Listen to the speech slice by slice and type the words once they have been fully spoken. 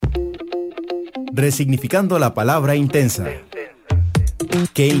Resignificando la palabra intensa.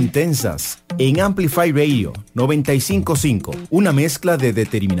 ¡Qué intensas! En Amplify Radio 95.5, una mezcla de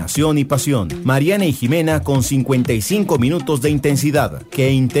determinación y pasión. Mariana y Jimena con 55 minutos de intensidad.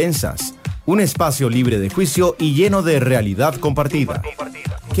 ¡Qué intensas! Un espacio libre de juicio y lleno de realidad compartida.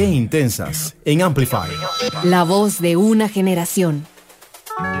 ¡Qué intensas! En Amplify. La voz de una generación.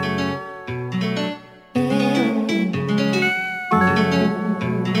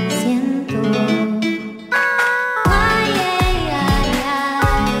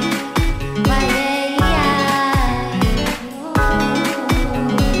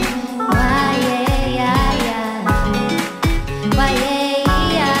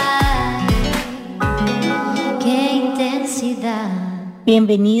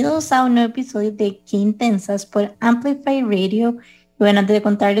 Bienvenidos a un nuevo episodio de Qué Intensas por Amplify Radio. Y bueno, antes de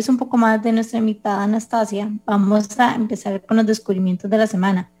contarles un poco más de nuestra invitada Anastasia, vamos a empezar con los descubrimientos de la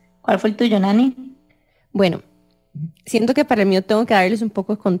semana. ¿Cuál fue el tuyo, Nani? Bueno, siento que para el mío tengo que darles un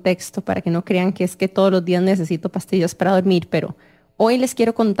poco de contexto para que no crean que es que todos los días necesito pastillas para dormir, pero hoy les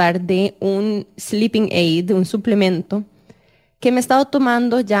quiero contar de un sleeping aid, de un suplemento que me he estado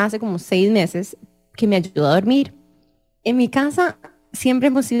tomando ya hace como 6 meses que me ayuda a dormir. En mi casa siempre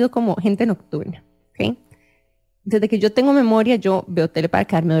hemos sido como gente nocturna, ¿ok? Desde que yo tengo memoria, yo veo tele para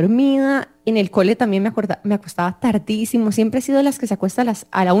quedarme dormida. En el cole también me acostaba tardísimo. Siempre he sido de las que se acuesta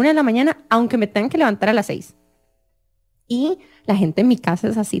a la 1 de la mañana, aunque me tengan que levantar a las 6. Y la gente en mi casa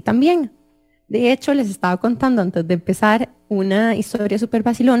es así también. De hecho, les estaba contando antes de empezar una historia súper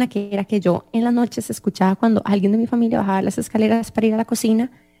vacilona, que era que yo en las noches escuchaba cuando alguien de mi familia bajaba las escaleras para ir a la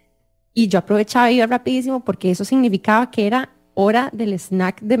cocina y yo aprovechaba y iba rapidísimo porque eso significaba que era hora del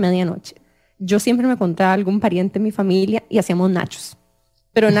snack de medianoche. Yo siempre me encontraba algún pariente en mi familia y hacíamos nachos.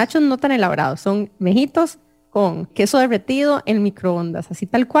 Pero nachos no tan elaborados, son mejitos con queso derretido en microondas, así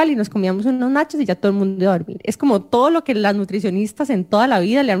tal cual, y nos comíamos unos nachos y ya todo el mundo iba a dormir. Es como todo lo que las nutricionistas en toda la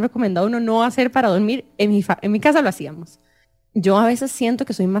vida le han recomendado a uno no hacer para dormir. En mi casa lo hacíamos. Yo a veces siento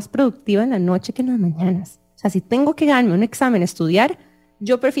que soy más productiva en la noche que en las mañanas. O sea, si tengo que darme un examen, estudiar,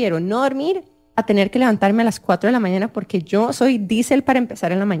 yo prefiero no dormir a tener que levantarme a las 4 de la mañana porque yo soy diésel para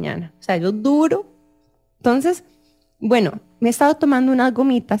empezar en la mañana. O sea, yo duro. Entonces, bueno, me he estado tomando unas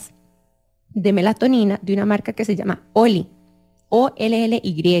gomitas de melatonina de una marca que se llama Olly,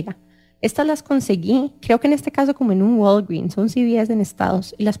 O-L-L-Y. Estas las conseguí, creo que en este caso como en un Walgreens, son CVS en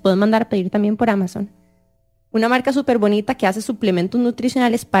Estados, y las puedo mandar a pedir también por Amazon. Una marca súper bonita que hace suplementos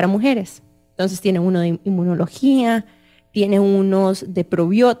nutricionales para mujeres. Entonces tiene uno de inmunología, tiene unos de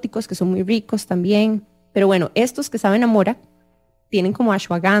probióticos que son muy ricos también. Pero bueno, estos que saben a mora, tienen como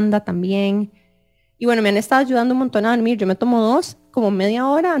ashwagandha también. Y bueno, me han estado ayudando un montón a dormir. Yo me tomo 2, como media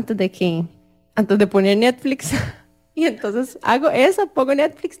hora antes de poner Netflix. Y entonces hago eso, pongo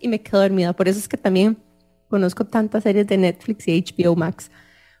Netflix y me quedo dormida. Por eso es que también conozco tantas series de Netflix y HBO Max.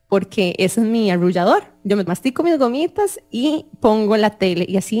 Porque ese es mi arrullador. Yo me mastico mis gomitas y pongo la tele.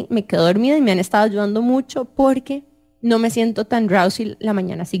 Y así me quedo dormida y me han estado ayudando mucho porque no me siento tan drowsy la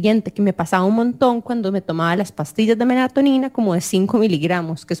mañana siguiente, que me pasaba un montón cuando me tomaba las pastillas de melatonina como de 5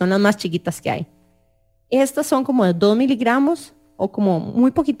 miligramos, que son las más chiquitas que hay. Estas son como de 2 miligramos o como muy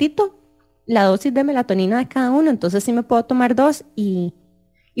poquitito la dosis de melatonina de cada uno, entonces sí me puedo tomar 2 y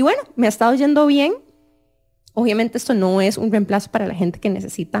bueno, me ha estado yendo bien. Obviamente esto no es un reemplazo para la gente que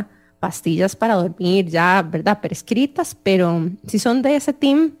necesita pastillas para dormir ya, ¿verdad? Prescritas, pero si son de ese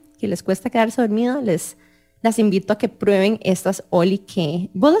team que les cuesta quedarse dormido, las invito a que prueben estas Olly que...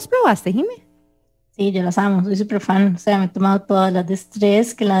 ¿Vos las probaste, Jimé? Sí, yo las amo, soy súper fan. O sea, me he tomado todas las de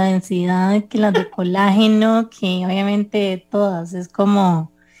estrés, que la densidad, que las de colágeno, que obviamente todas. Es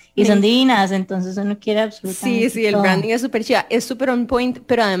como... Y son divinas, entonces uno quiere absolutamente Sí, el todo. branding es súper chida, es súper on point,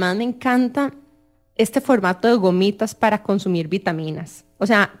 pero además me encanta este formato de gomitas para consumir vitaminas. O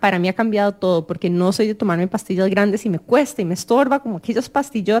sea, para mí ha cambiado todo, porque no soy de tomarme pastillas grandes y me cuesta y me estorba como aquellas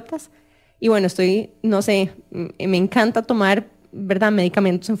pastillotas. Y bueno, no sé, me encanta tomar, ¿verdad?,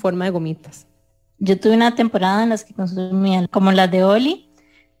 medicamentos en forma de gomitas. Yo tuve una temporada en las que consumía como las de Oli,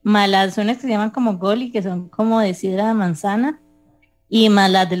 más las unas que se llaman como Goli, que son como de sidra de manzana, y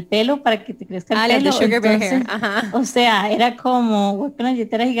más las del pelo para que te crezca el pelo. Las de Sugar Bear Hair, ajá. O sea, era como una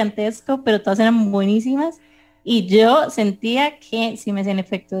galletera gigantesco, pero todas eran buenísimas. Y yo sentía que sí me hacían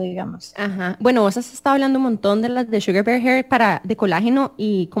efecto, digamos. Ajá. Bueno, vos has estado hablando un montón de las de Sugar Bear Hair de colágeno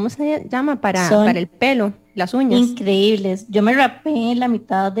y ¿cómo se llama? Para el pelo, las uñas. Increíbles. Yo me rapé la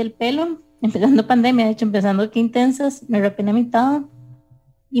mitad del pelo, empezando pandemia, de hecho, empezando Qué Intensas, me rapé la mitad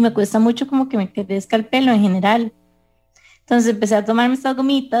y me cuesta mucho como que me crezca el pelo en general. Entonces empecé a tomarme estas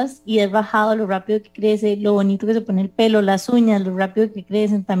gomitas y he bajado lo rápido que crece, lo bonito que se pone el pelo, las uñas, lo rápido que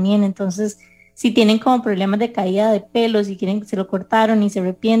crecen también. Entonces si tienen como problemas de caída de pelo, si quieren que se lo cortaron y se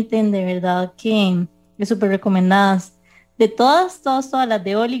arrepienten, de verdad que es súper recomendadas. De todas las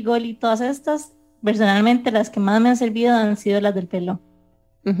de Oli, Goli, todas estas, personalmente las que más me han servido han sido las del pelo.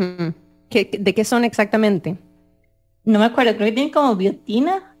 Ujú. ¿De qué son exactamente? No me acuerdo, creo que tienen como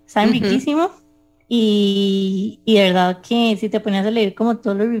biotina, saben riquísimo. Y de verdad que si te pones a leer como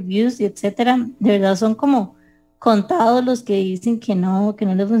todos los reviews y etcétera, de verdad son como contados los que dicen que no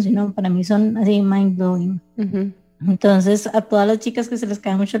les funcionó. Para mí son así mind blowing. Entonces a todas las chicas que se les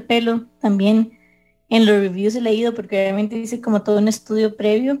cae mucho el pelo, también en los reviews he leído, porque obviamente dice como todo un estudio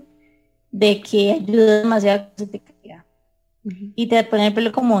previo de que ayuda demasiado a que se te caiga. Y te pone el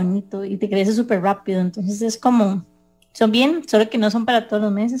pelo como bonito y te crece súper rápido. Entonces es como, son bien, solo que no son para todos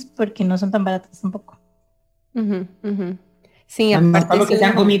los meses porque no son tan baratas tampoco. Sí, Además, para aparte lo que sí,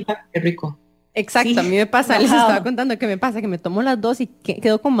 sean gomitas, qué rico. exacto, Sí, a mí me pasa, les wow. estaba contando que me pasa, que me tomo las 2 y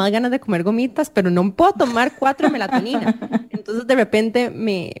quedo con más ganas de comer gomitas, pero no puedo tomar 4 de melatonina. Entonces de repente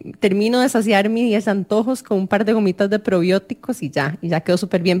me termino de saciar mis antojos con un par de gomitas de probióticos y ya quedo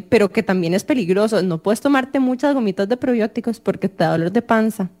súper bien, pero que también es peligroso. No puedes tomarte muchas gomitas de probióticos porque te da dolor de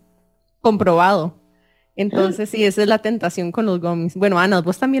panza. Comprobado. Entonces sí, esa es la tentación con los gummies. Bueno, Ana,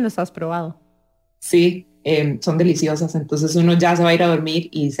 vos también los has probado. Sí, son deliciosas. Entonces uno ya se va a ir a dormir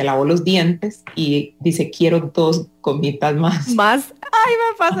y se lavó los dientes y dice, quiero 2 gomitas más. Más, ay,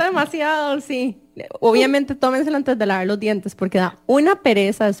 me pasa demasiado, sí. Obviamente tómenselo antes de lavar los dientes porque da una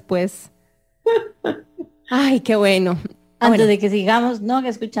pereza después. Ay, qué bueno. Antes de que sigamos, no, que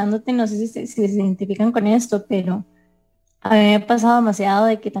escuchándote, no sé si se identifican con esto, pero a mí me ha pasado demasiado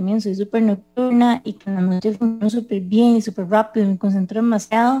de que también soy súper nocturna y que en la noche funciono súper bien y súper rápido, me concentro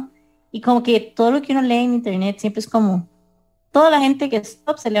demasiado. Y como que todo lo que uno lee en internet siempre es como, toda la gente que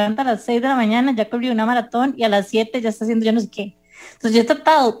stop se levanta a las 6 de la mañana, ya corrió una maratón y a las 7 ya está haciendo yo no sé qué. Entonces yo he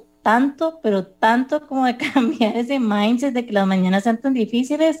tratado tanto, pero tanto como de cambiar ese mindset de que las mañanas sean tan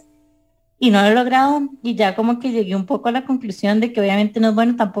difíciles y no lo he logrado. Y ya como que llegué un poco a la conclusión de que obviamente no es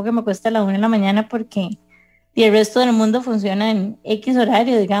bueno tampoco que me cueste a la 1 de la mañana porque y el resto del mundo funciona en X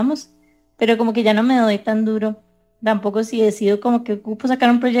horario, digamos, pero como que ya no me doy tan duro. Tampoco si decido como que ocupo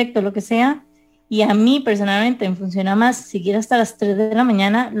sacar un proyecto o lo que sea, y a mí personalmente me funciona más seguir hasta las 3 de la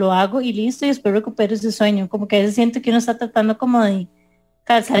mañana, lo hago y listo, y después recupero ese sueño. Como que a veces siento que uno está tratando como de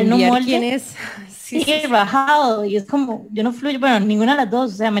calzar en un Cambiar molde, quién es. Sí, sí, sí, sí. bajado, y es como, yo no fluyo, bueno, ninguna de las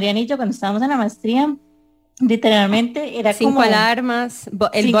dos. O sea, Mariana y yo cuando estábamos en la maestría, literalmente era 5 como alarmas,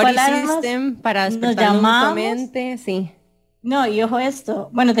 el 5 body alarmas, system para nos despertarnos llamábamos. mutuamente, sí. No, y ojo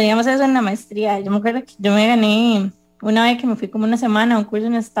esto, bueno, teníamos eso en la maestría. Yo me acuerdo que yo me gané una vez que me fui como una semana a un curso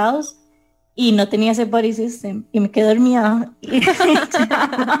en Estados y no tenía ese body system y me quedé dormida. Y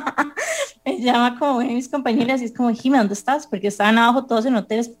me llama como una de mis compañeras y es como, Jimmy, ¿dónde estás? Porque estaban abajo todos en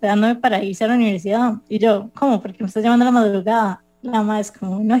hotel esperándome para irse a la universidad. Y yo, ¿cómo? ¿Por qué me estás llamando a la madrugada? La madre es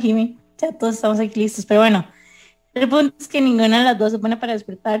como, no, Jimmy, ya todos estamos aquí listos. Pero bueno, el punto es que ninguna de las dos se pone para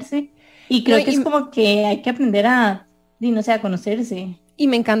despertarse y No, creo que es como que hay que aprender a, y no sé, a conocerse. y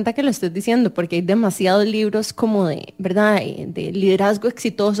me encanta que lo estés diciendo porque hay demasiados libros como de, ¿verdad? De liderazgo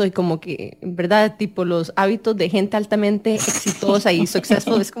exitoso y como que, ¿verdad? Tipo los hábitos de gente altamente exitosa y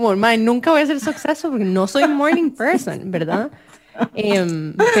successful. Es como, man, nunca voy a ser successful porque no soy morning person, ¿verdad?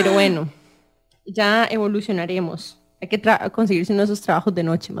 Pero bueno, ya evolucionaremos. Hay que conseguirse uno de esos trabajos de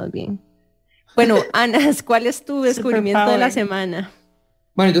noche más bien. Bueno, Ana, ¿cuál es tu descubrimiento de la Superpower. semana?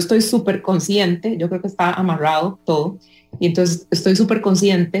 Bueno, yo estoy súper consciente, yo creo que está amarrado todo, y entonces estoy súper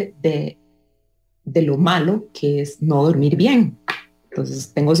consciente de lo malo que es no dormir bien.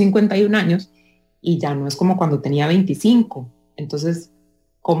 Entonces tengo 51 años y ya no es como cuando tenía 25. Entonces,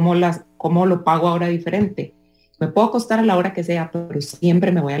 ¿cómo lo pago ahora diferente? Me puedo acostar a la hora que sea, pero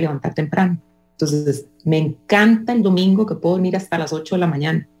siempre me voy a levantar temprano. Entonces, me encanta el domingo que puedo dormir hasta las 8 de la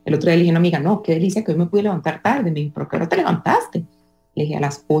mañana. El otro día le dije a una amiga, no, qué delicia que hoy me pude levantar tarde. Me dijo, ¿pero qué hora te levantaste? Le dije, a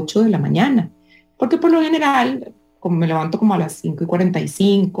las 8 de la mañana. Porque por lo general, como me levanto como a las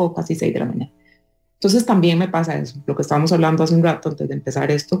 5:45, casi 6 de la mañana. Entonces también me pasa eso, lo que estábamos hablando hace un rato antes de empezar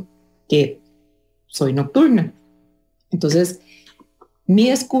esto, que soy nocturna. Entonces, mi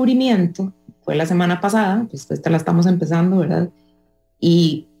descubrimiento fue la semana pasada, pues esta la estamos empezando, ¿verdad?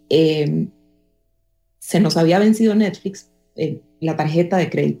 Y se nos había vencido Netflix, la tarjeta de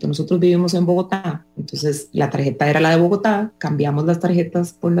crédito. Nosotros vivimos en Bogotá, entonces la tarjeta era la de Bogotá, cambiamos las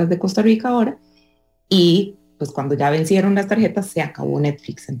tarjetas por las de Costa Rica ahora, y pues cuando ya vencieron las tarjetas se acabó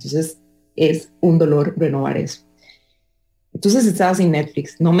Netflix. Entonces es un dolor renovar eso. Entonces estaba sin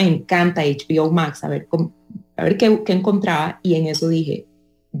Netflix, no me encanta HBO Max, a ver qué encontraba, y en eso dije,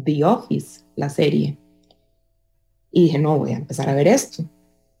 The Office, la serie. Y dije, no, voy a empezar a ver esto.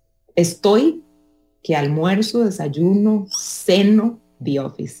 Estoy que almuerzo, desayuno, ceno The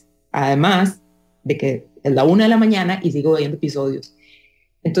Office. Además de que es la 1 de la mañana y sigo viendo episodios.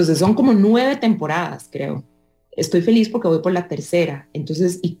 Entonces son como 9 temporadas, creo. Estoy feliz porque voy por la tercera.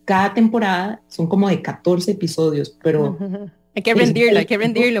 Entonces, y cada temporada son como de 14 episodios, pero... Hay que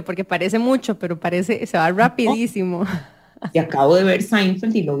rendirlo, porque parece mucho, pero se va rapidísimo. Y acabo de ver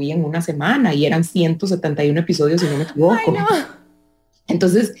Seinfeld y lo vi en una semana y eran 171 episodios, si no me equivoco. Ay, no.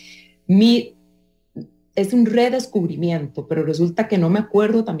 Entonces, es un redescubrimiento, pero resulta que no me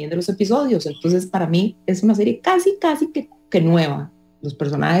acuerdo también de los episodios. Entonces, para mí es una serie casi que nueva. Los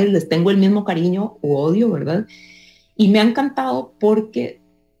personajes les tengo el mismo cariño u odio, ¿verdad? Y me ha encantado porque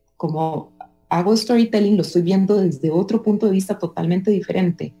como hago storytelling, lo estoy viendo desde otro punto de vista totalmente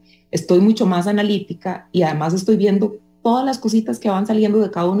diferente. Estoy mucho más analítica y además estoy viendo todas las cositas que van saliendo de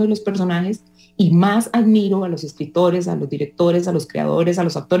cada uno de los personajes y más admiro a los escritores, a los directores, a los creadores, a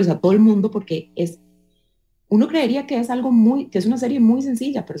los actores, a todo el mundo, porque uno creería que que es una serie muy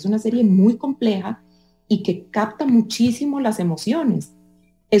sencilla, pero es una serie muy compleja y que capta muchísimo las emociones.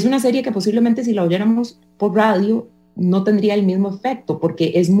 Es una serie que posiblemente si la oyéramos por radio no tendría el mismo efecto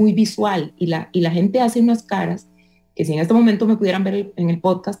porque es muy visual y la gente hace unas caras que si en este momento me pudieran ver en el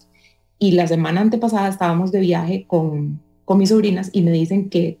podcast, y la semana antepasada estábamos de viaje con mis sobrinas y me dicen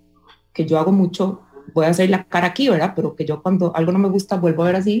que yo hago mucho, voy a hacer la cara aquí, ¿verdad? Pero que yo cuando algo no me gusta vuelvo a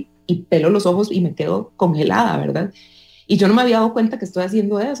ver así y pelo los ojos y me quedo congelada, ¿verdad? Y yo no me había dado cuenta que estoy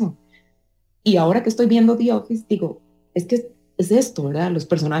haciendo eso. Y ahora que estoy viendo The Office, digo, es que es esto, ¿verdad? Los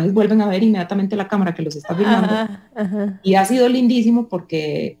personajes vuelven a ver inmediatamente la cámara que los está filmando. Y ha sido lindísimo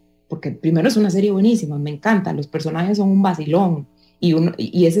porque primero es una serie buenísima, me encanta, los personajes son un vacilón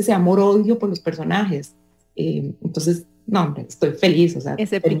y es ese amor-odio por los personajes. Entonces, no, hombre, estoy feliz, o sea,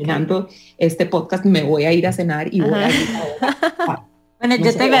 terminando este podcast me voy a ir a cenar y voy a ir a... Bueno,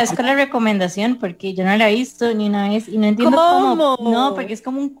 yo te agradezco la recomendación porque yo no la he visto ni una vez y no entiendo cómo. No, porque es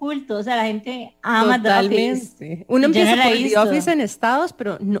como un culto, o sea, la gente ama The Office. Uno empieza por The Office en Estados,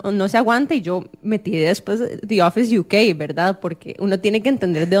 pero no se aguanta y yo me tiré después The Office UK, ¿verdad? Porque uno tiene que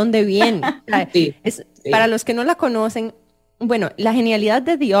entender de dónde viene. Sí. Para los que no la conocen, bueno, la genialidad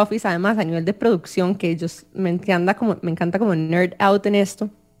de The Office, además a nivel de producción, que ellos me encanta como nerd out en esto,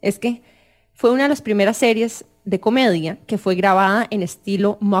 es que fue una de las primeras series de comedia que fue grabada en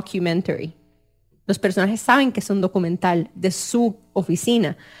estilo mockumentary. Los personajes saben que es un documental de su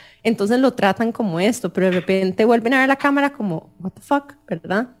oficina, entonces lo tratan como esto, pero de repente vuelven a ver la cámara como, what the fuck,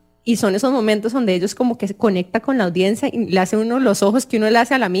 ¿verdad? Y son esos momentos donde ellos como que se conecta con la audiencia y le hace uno los ojos que uno le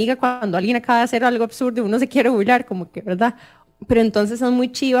hace a la amiga cuando alguien acaba de hacer algo absurdo y uno se quiere burlar, como que, ¿verdad? Pero entonces es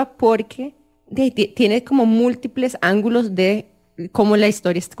muy chiva porque tiene como múltiples ángulos de cómo la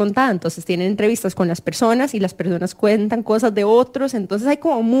historia está contada. Entonces tienen entrevistas con las personas y las personas cuentan cosas de otros. Entonces hay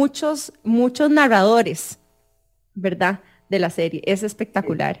como muchos narradores, ¿verdad? De la serie. Es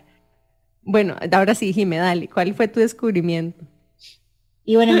espectacular. Bueno, ahora sí, Jimé, dale. ¿Cuál fue tu descubrimiento?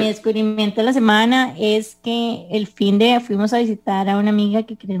 Y bueno, mi descubrimiento de la semana es que fuimos a visitar a una amiga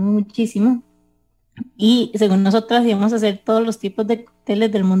que queremos muchísimo y según nosotras íbamos a hacer todos los tipos de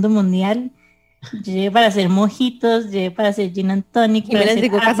cócteles del mundo mundial. Llegué para hacer mojitos, llegué para hacer gin and tonic, y me les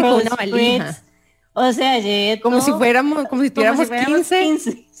digo casi con una valija. O sea, llegué como todo, como si tuviéramos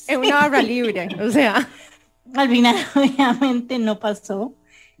 15 en una barra libre. O sea, al final obviamente no pasó.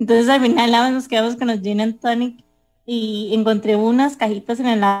 Entonces al final nos quedamos con los gin and tonic y encontré unas cajitas en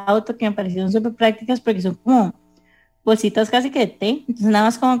el auto que me parecieron súper prácticas porque son como bolsitas casi que de té. Entonces nada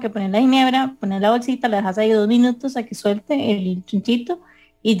más como que poner la ginebra, poner la bolsita, la dejas ahí 2 minutos a que suelte el chunchito.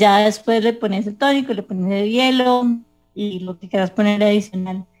 Y ya después le pones el tónico, le pones el hielo y lo que quieras poner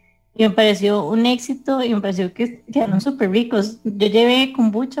adicional. Y me pareció un éxito y me pareció que quedaron súper ricos. Yo llevé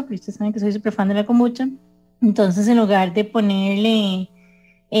kombucha, porque ustedes saben que soy súper fan de la kombucha. Entonces en lugar de ponerle,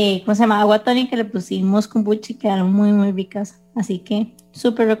 ¿cómo se llama? Agua tónica, le pusimos kombucha y quedaron muy, muy ricas. Así que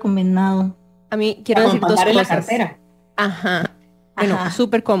súper recomendado. A mí quiero decir 2 cosas. La cartera. Ajá. Bueno,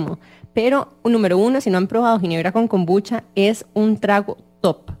 súper cómodo. Pero, número 1, si no han probado ginebra con kombucha, es un trago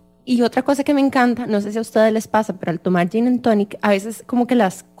top. Y otra cosa que me encanta, no sé si a ustedes les pasa, pero al tomar gin and tonic, a veces como que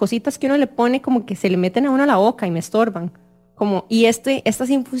las cositas que uno le pone como que se le meten a uno a la boca y me estorban. Y estas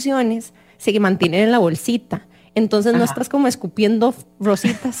infusiones se mantienen en la bolsita. Entonces no estás como escupiendo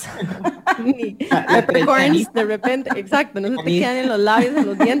rositas ni peppercorns de repente. Exacto, no se te quedan en los labios, en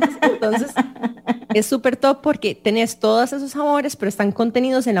los dientes. Entonces es súper top porque tenés todos esos sabores, pero están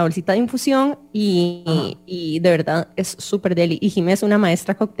contenidos en la bolsita de infusión y de verdad es súper deli. Y Jimé es una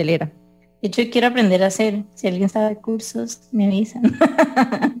maestra coctelera. De hecho, quiero aprender a hacer. Si alguien sabe cursos, me avisan.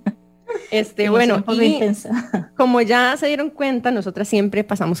 Bueno, un poco y intensa. como ya se dieron cuenta, nosotras siempre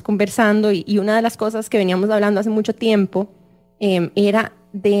pasamos conversando y una de las cosas que veníamos hablando hace mucho tiempo era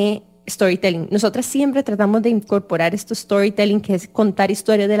de storytelling. Nosotras siempre tratamos de incorporar esto storytelling, que es contar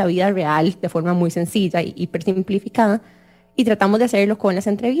historias de la vida real de forma muy sencilla y hiper simplificada, y tratamos de hacerlo con las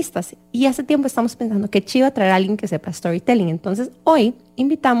entrevistas. Y hace tiempo estamos pensando que chiva traer a alguien que sepa storytelling. Entonces hoy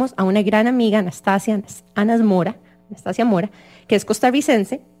invitamos a una gran amiga, Anastasia Mora, que es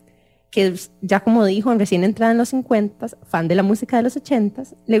costarricense, que es, ya como dijo, recién entrada en los 50, fan de la música de los 80,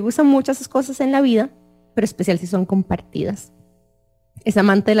 le gustan muchas cosas en la vida, pero especial si son compartidas. Es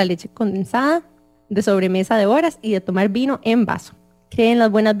amante de la leche condensada, de sobremesa de horas y de tomar vino en vaso. Cree en las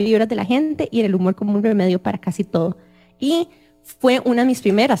buenas vibras de la gente y en el humor como un remedio para casi todo. Y fue una de mis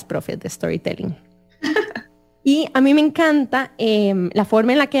primeras profes de storytelling. Y a mí me encanta la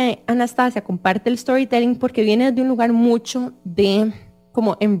forma en la que Anastasia comparte el storytelling, porque viene de un lugar mucho de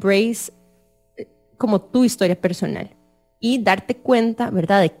como embrace como tu historia personal y darte cuenta,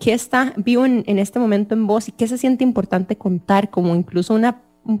 ¿verdad?, de qué está vivo en este momento en vos y qué se siente importante contar, como incluso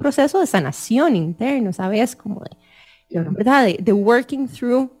un proceso de sanación interno, ¿sabes? Como de, Claro. ¿verdad?, de working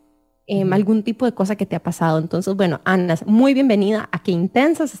through algún tipo de cosa que te ha pasado. Entonces, bueno, Ana, muy bienvenida a Qué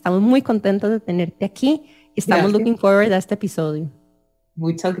Intensas. Estamos muy contentos de tenerte aquí. Estamos looking forward a este episodio.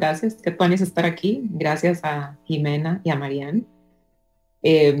 Muchas gracias. Qué tuanis estar aquí. Gracias a Jimena y a Marianne.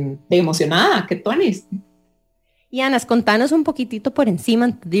 Emocionada, qué tuanis. Y Ana, contanos un poquitito por encima,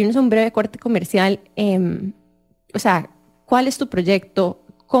 antes de irnos a un breve corte comercial. O sea, ¿cuál es tu proyecto?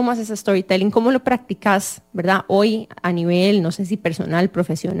 ¿Cómo haces storytelling? ¿Cómo lo practicas, verdad? Hoy a nivel, no sé si personal,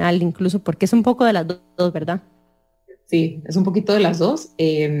 profesional, incluso, porque es un poco de las dos, ¿verdad? Sí, es un poquito de las dos.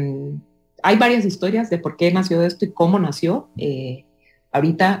 Hay varias historias de por qué nació esto y cómo nació.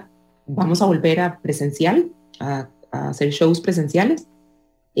 Ahorita vamos a volver a presencial, a hacer shows presenciales.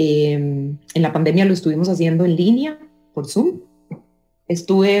 En la pandemia lo estuvimos haciendo en línea, por Zoom.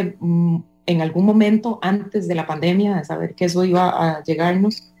 Estuve en algún momento antes de la pandemia, de saber que eso iba a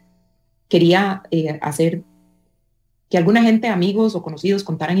llegarnos, quería hacer que alguna gente, amigos o conocidos,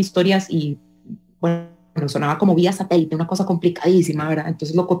 contaran historias y, bueno, sonaba como vía satélite, una cosa complicadísima, ¿verdad?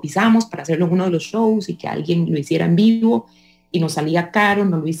 Entonces lo cotizamos para hacerlo en uno de los shows y que alguien lo hiciera en vivo y nos salía caro,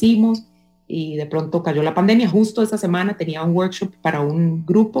 no lo hicimos y de pronto cayó la pandemia. Justo esa semana tenía un workshop para un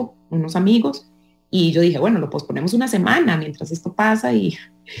grupo, unos amigos, y yo dije, bueno, lo posponemos una semana mientras esto pasa y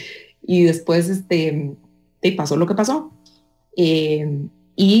después pasó lo que pasó.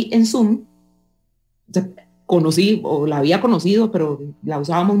 Y en Zoom conocí, o la había conocido, pero la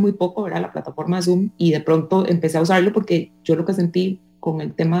usábamos muy poco, era la plataforma de Zoom, y de pronto empecé a usarlo porque yo lo que sentí con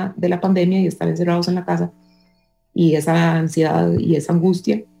el tema de la pandemia y estar encerrados en la casa y esa ansiedad y esa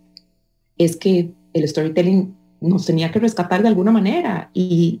angustia es que el storytelling nos tenía que rescatar de alguna manera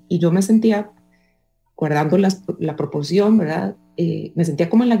y yo me sentía, guardando la proporción, ¿verdad? Me sentía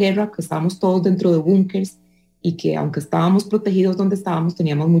como en la guerra, que estábamos todos dentro de búnkers y que aunque estábamos protegidos donde estábamos,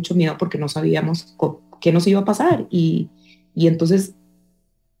 teníamos mucho miedo porque no sabíamos qué nos iba a pasar y entonces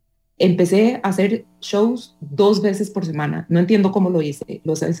empecé a hacer shows 2 veces por semana. No entiendo cómo lo hice.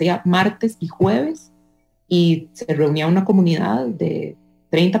 Los hacía martes y jueves y se reunía una comunidad de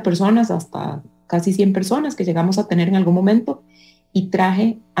 30 personas hasta casi 100 personas que llegamos a tener en algún momento y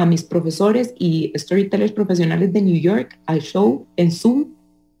traje a mis profesores y storytellers profesionales de New York al show en Zoom,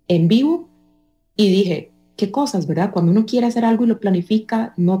 en vivo, y dije, qué cosas, ¿verdad? Cuando uno quiere hacer algo y lo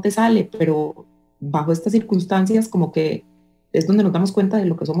planifica, no te sale, pero bajo estas circunstancias como que es donde nos damos cuenta de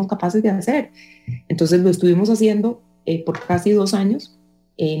lo que somos capaces de hacer. Entonces lo estuvimos haciendo por casi 2 años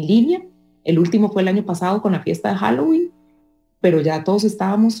en línea. El último fue el año pasado con la fiesta de Halloween, pero ya todos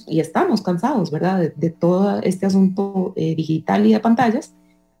estábamos y estamos cansados, ¿verdad? De todo este asunto digital y de pantallas.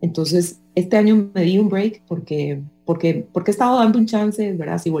 Entonces, este año me di un break porque he estado dando un chance,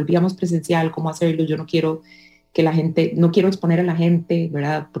 ¿verdad? Si volvíamos presencial, ¿cómo hacerlo? Yo no quiero que la gente, no quiero exponer a la gente,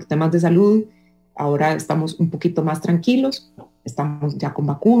 ¿verdad? Por temas de salud. Ahora estamos un poquito más tranquilos, estamos ya con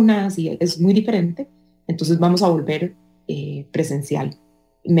vacunas y es muy diferente. Entonces vamos a volver presencial.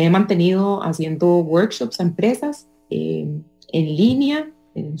 Me he mantenido haciendo workshops a empresas, en línea,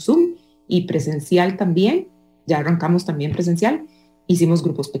 en Zoom y presencial también. Ya arrancamos también presencial. Hicimos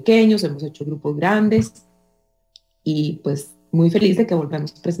grupos pequeños, hemos hecho grupos grandes y pues muy feliz de que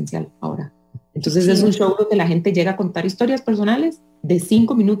volvemos presencial ahora. Entonces sí, es un show donde la gente llega a contar historias personales de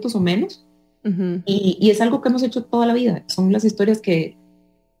 5 minutos o menos. Y es algo que hemos hecho toda la vida. Son las historias que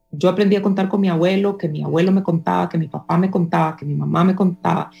yo aprendí a contar con mi abuelo, que mi abuelo me contaba, que mi papá me contaba, que mi mamá me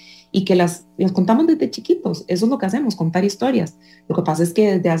contaba y que las contamos desde chiquitos. Eso es lo que hacemos, contar historias. Lo que pasa es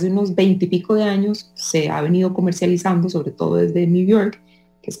que desde hace unos 20 y pico de años se ha venido comercializando, sobre todo desde New York,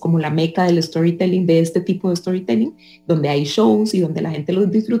 que es como la meca del storytelling, de este tipo de storytelling, donde hay shows y donde la gente los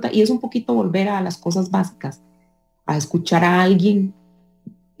disfruta, y es un poquito volver a las cosas básicas, a escuchar a alguien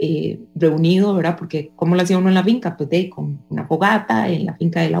reunido, ¿verdad? Porque ¿cómo lo hacía uno en la finca? Pues con una fogata en la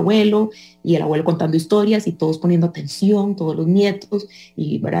finca del abuelo, y el abuelo contando historias y todos poniendo atención, todos los nietos,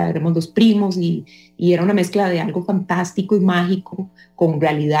 y ¿verdad? Éramos los primos, y era una mezcla de algo fantástico y mágico con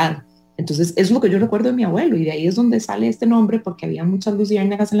realidad. Entonces, eso es lo que yo recuerdo de mi abuelo, y de ahí es donde sale este nombre, porque había muchas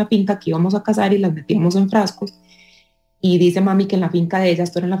luciérnagas en la finca que íbamos a cazar y las metíamos en frascos. Y dice mami que en la finca de ella,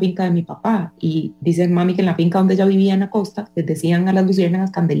 esto era en la finca de mi papá, y dice mami que en la finca donde ella vivía en la costa, les decían a las luciérnagas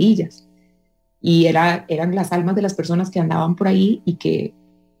candelillas, y eran las almas de las personas que andaban por ahí y que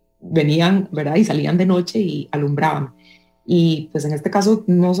venían, ¿verdad? Y salían de noche y alumbraban. Y pues en este caso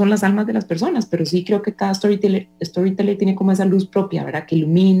no son las almas de las personas, pero sí creo que cada storyteller tiene como esa luz propia, ¿verdad? Que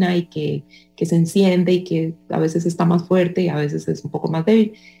ilumina y que se enciende, y que a veces está más fuerte y a veces es un poco más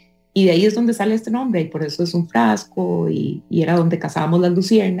débil. Y de ahí es donde sale este nombre, y por eso es un frasco, y era donde cazábamos las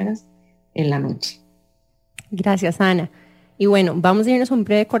luciérnagas en la noche. Gracias, Ana. Y bueno, vamos a irnos a un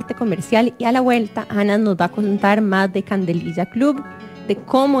breve corte comercial, y a la vuelta Ana nos va a contar más de Candelilla Club, de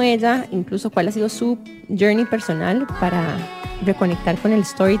cómo ella, incluso cuál ha sido su journey personal para reconectar con el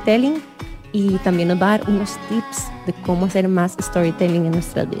storytelling, y también nos va a dar unos tips de cómo hacer más storytelling en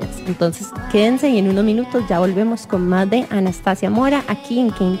nuestras vidas. Entonces, quédense y en unos minutos ya volvemos con más de Anastasia Mora aquí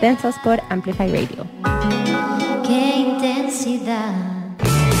en Qué Intensas por Amplify Radio. Qué intensidad.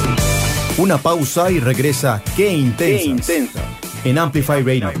 Una pausa y regresa Qué Intensas en Amplify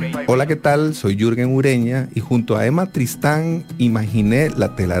Radio. Hola, ¿qué tal? Soy Jürgen Ureña, y junto a Emma Tristán imaginé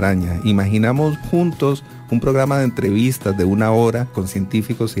La Telaraña. Imaginamos juntos un programa de entrevistas de 1 hora con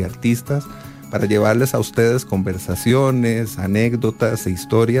científicos y artistas para llevarles a ustedes conversaciones, anécdotas e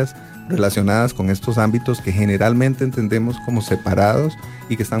historias relacionadas con estos ámbitos que generalmente entendemos como separados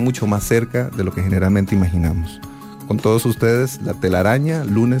y que están mucho más cerca de lo que generalmente imaginamos. Con todos ustedes, La Telaraña,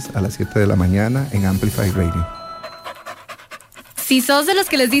 lunes a las 7 de la mañana en Amplify Radio. Si sos de los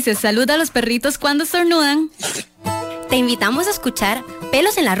que les dices salud a los perritos cuando estornudan, te invitamos a escuchar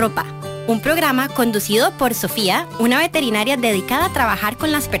Pelos en la Ropa, un programa conducido por Sofía, una veterinaria dedicada a trabajar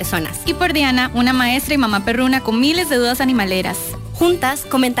con las personas, y por Diana, una maestra y mamá perruna con miles de dudas animaleras. Juntas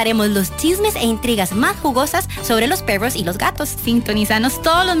comentaremos los chismes e intrigas más jugosas sobre los perros y los gatos. Sintonizanos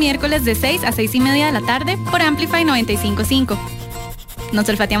todos los miércoles de 6 a 6:30 de la tarde por Amplify 95.5. Nos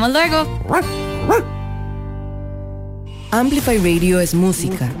olfateamos luego. Amplify Radio es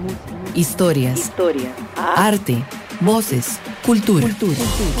música, historias, arte, voces, cultura.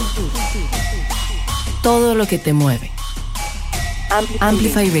 Todo lo que te mueve.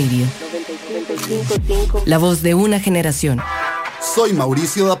 Amplify Radio. La voz de una generación. Soy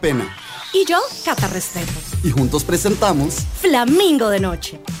Mauricio da Pena. Y yo, Cata Restrepo. Y juntos presentamos Flamingo de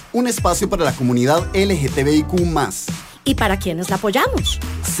Noche, un espacio para la comunidad LGTBIQ+. y para quienes la apoyamos.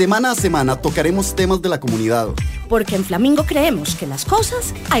 Semana a semana tocaremos temas de la comunidad. Porque en Flamingo creemos que las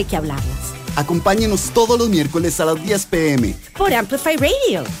cosas hay que hablarlas. Acompáñenos todos los miércoles a las 10 p.m. por Amplify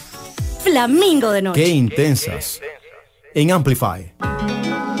Radio. Flamingo de Noche. Qué Intensas en Amplify.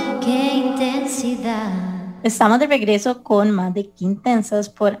 Qué intensidad. Estamos de regreso con más de Qué Intensas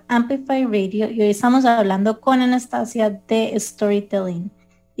por Amplify Radio, y hoy estamos hablando con Anastasia de Storytelling,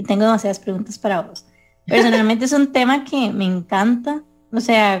 y tengo demasiadas preguntas para vos. Personalmente es un tema que me encanta, o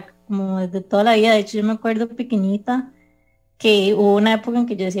sea, como desde toda la vida. De hecho, yo me acuerdo pequeñita que hubo una época en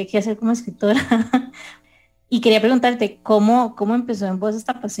que yo decía que iba a ser como escritora y quería preguntarte cómo empezó en vos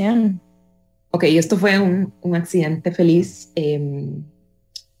esta pasión. Ok, esto fue un accidente feliz.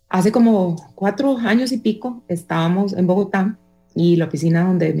 Hace como 4 años y pico estábamos en Bogotá, y la oficina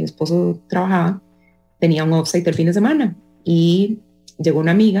donde mi esposo trabajaba tenía un offsite el fin de semana, y llegó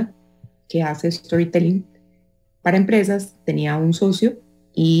una amiga que hace storytelling para empresas, tenía un socio,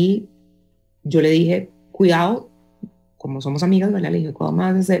 y yo le dije, cuidado, como somos amigas, ¿verdad? Le dije, ¿cómo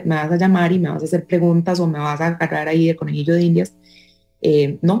me vas a llamar y me vas a hacer preguntas o me vas a agarrar ahí de conejillo de indias?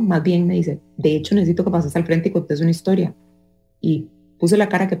 No, más bien me dice, de hecho necesito que pases al frente y contes una historia. Y puse la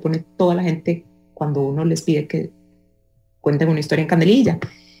cara que pone toda la gente cuando uno les pide que cuenten una historia en Candelilla.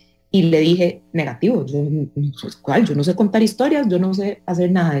 Y le dije, negativo, yo no sé contar historias, yo no sé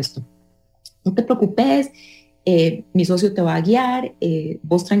hacer nada de esto. No te preocupes, mi socio te va a guiar,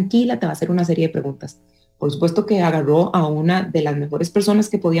 vos tranquila, te va a hacer una serie de preguntas. Por supuesto que agarró a una de las mejores personas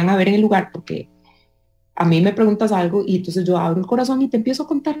que podían haber en el lugar, porque a mí me preguntas algo y entonces yo abro el corazón y te empiezo a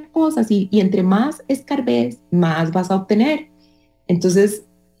contar cosas, y entre más escarbes, más vas a obtener. Entonces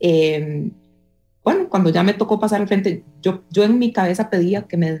bueno, cuando ya me tocó pasar al frente, yo en mi cabeza pedía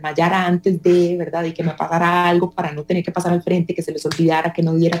que me desmayara antes de, ¿verdad? Y que me pasara algo para no tener que pasar al frente, que se les olvidara, que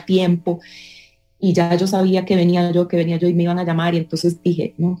no diera tiempo. Y ya yo sabía que venía yo y me iban a llamar. Y entonces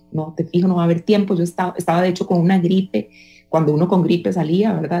dije, no, te fijo, no va a haber tiempo. Yo estaba de hecho con una gripe, cuando uno con gripe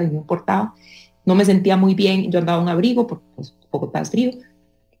salía, ¿verdad? Y no importaba. No me sentía muy bien, yo andaba en un abrigo, porque pues, Bogotá es frío.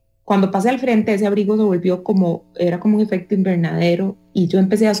 Cuando pasé al frente, ese abrigo se volvió era como un efecto invernadero y yo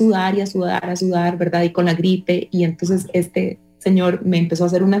empecé a sudar y a sudar, ¿verdad? Y con la gripe, y entonces este señor me empezó a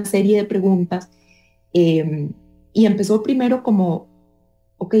hacer una serie de preguntas y empezó primero como,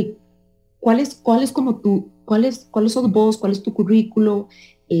 ok, ¿cuál es como cuáles sos vos, cuál es tu currículo,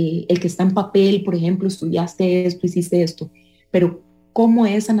 el que está en papel, por ejemplo, estudiaste esto, hiciste esto, pero ¿cómo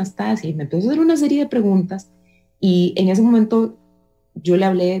es Anastasia? Y me empezó a hacer una serie de preguntas y en ese momento yo le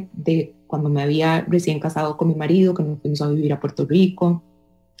hablé de cuando me había recién casado con mi marido, que nos fuimos a vivir a Puerto Rico.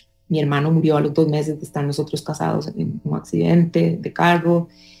 Mi hermano murió a los 2 meses de estar nosotros casados en un accidente de carro.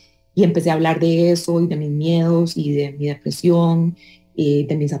 Y empecé a hablar de eso y de mis miedos y de mi depresión y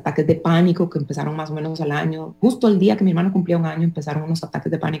de mis ataques de pánico que empezaron más o menos al año. Justo el día que mi hermano cumplía 1 año empezaron unos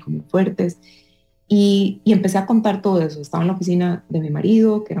ataques de pánico muy fuertes. Y empecé a contar todo eso. Estaba en la oficina de mi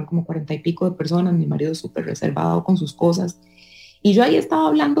marido, que eran como 40 y pico de personas. Mi marido súper reservado con sus cosas. Y yo ahí estaba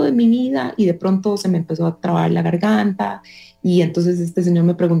hablando de mi vida y de pronto se me empezó a trabar la garganta y entonces este señor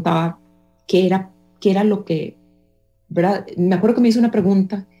me preguntaba qué era lo que, ¿verdad? Me acuerdo que me hizo una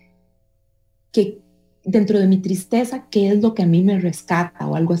pregunta que dentro de mi tristeza, ¿qué es lo que a mí me rescata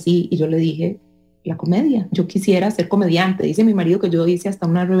o algo así? Y yo le dije, la comedia. Yo quisiera ser comediante. Dice mi marido que yo hice hasta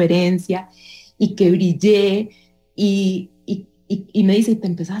una reverencia y que brillé y me dice, te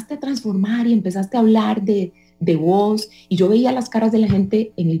empezaste a transformar y empezaste a hablar de voz, y yo veía las caras de la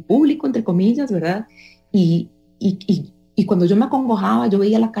gente en el público, entre comillas, ¿verdad? Y cuando yo me acongojaba, yo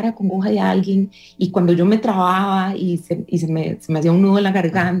veía la cara de congoja de alguien, y cuando yo me trababa y se me hacía un nudo en la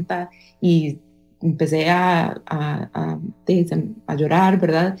garganta, y empecé a llorar,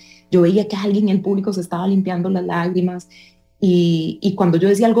 ¿verdad? Yo veía que alguien en el público se estaba limpiando las lágrimas, y cuando yo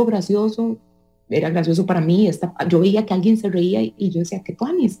decía algo gracioso, era gracioso para mí, yo veía que alguien se reía, y yo decía, ¿qué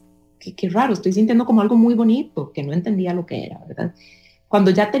tuanis? Qué raro, estoy sintiendo como algo muy bonito, que no entendía lo que era, ¿verdad?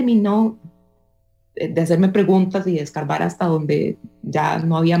 Cuando ya terminó de hacerme preguntas y de escarbar hasta donde ya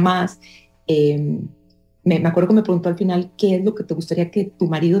no había más, me acuerdo que me preguntó al final, ¿qué es lo que te gustaría que tu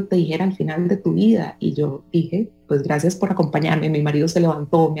marido te dijera al final de tu vida? Y yo dije, pues gracias por acompañarme. Mi marido se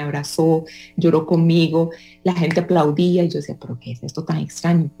levantó, me abrazó, lloró conmigo, la gente aplaudía, y yo decía, ¿pero qué es esto tan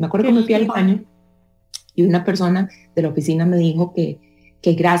extraño? Me acuerdo que me fui al baño y una persona de la oficina me dijo que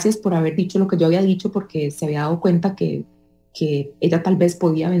gracias por haber dicho lo que yo había dicho, porque se había dado cuenta que ella tal vez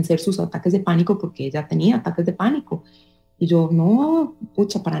podía vencer sus ataques de pánico porque ella tenía ataques de pánico. Y yo, no,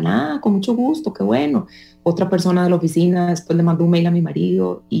 pucha, para nada, con mucho gusto, qué bueno. Otra persona de la oficina después le mandó un mail a mi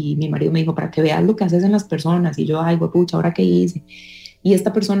marido y mi marido me dijo, para que veas lo que haces en las personas. Y yo, ay, pucha, ¿ahora qué hice? Y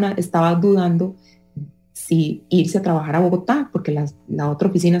esta persona estaba dudando si irse a trabajar a Bogotá, porque la otra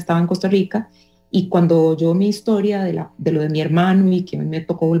oficina estaba en Costa Rica. Y cuando yo mi historia de lo de mi hermano y que me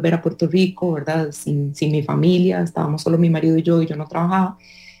tocó volver a Puerto Rico, ¿verdad? Sin mi familia, estábamos solo mi marido y yo no trabajaba,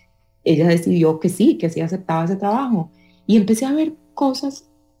 ella decidió que sí aceptaba ese trabajo. Y empecé a ver cosas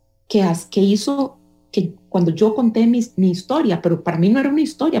que hizo, que cuando yo conté mi historia, pero para mí no era una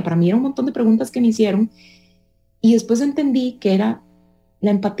historia, para mí era un montón de preguntas que me hicieron, y después entendí que era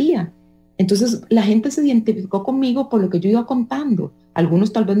la empatía. Entonces la gente se identificó conmigo por lo que yo iba contando. A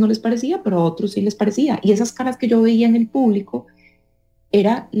algunos tal vez no les parecía, pero a otros sí les parecía. Y esas caras que yo veía en el público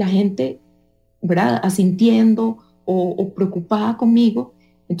era la gente, ¿verdad?, asintiendo o preocupada conmigo.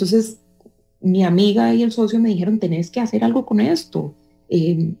 Entonces mi amiga y el socio me dijeron, tenés que hacer algo con esto.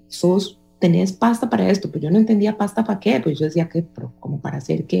 Tenés pasta para esto. Pues yo no entendía pasta para qué. Pues yo decía que, pero como para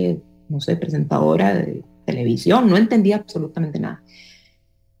ser que, no sé, presentadora de televisión. No entendía absolutamente nada.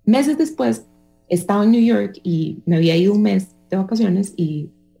 Meses después estaba en New York y me había ido 1 mes de vacaciones, y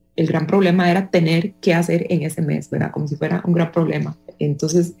el gran problema era tener que hacer en ese mes, ¿verdad? Como si fuera un gran problema.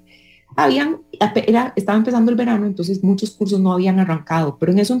 Entonces, estaba empezando el verano, entonces muchos cursos no habían arrancado,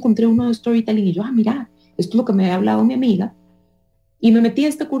 pero en eso encontré uno de storytelling y yo, mira, esto es lo que me había hablado mi amiga, y me metí a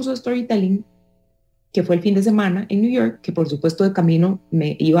este curso de storytelling que fue el fin de semana en New York, que por supuesto de camino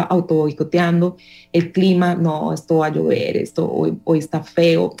me iba auto boicoteando el clima, no, esto va a llover, esto hoy está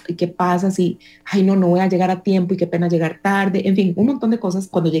feo, ¿y qué pasa si, ay no voy a llegar a tiempo y qué pena llegar tarde? En fin, un montón de cosas.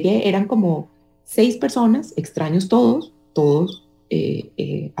 Cuando llegué eran como 6 personas, extraños todos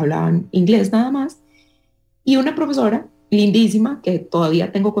hablaban inglés nada más, y una profesora lindísima, que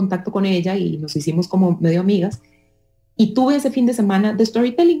todavía tengo contacto con ella y nos hicimos como medio amigas, y tuve ese fin de semana de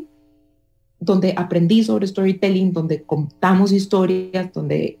storytelling. donde aprendí sobre storytelling, donde contamos historias,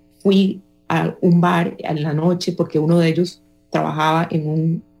 donde fui a un bar en la noche porque uno de ellos trabajaba en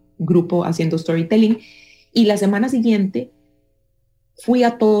un grupo haciendo storytelling, y la semana siguiente fui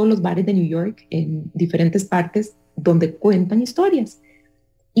a todos los bares de New York en diferentes partes donde cuentan historias,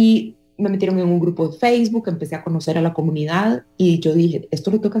 y me metieron en un grupo de Facebook, empecé a conocer a la comunidad y yo dije, esto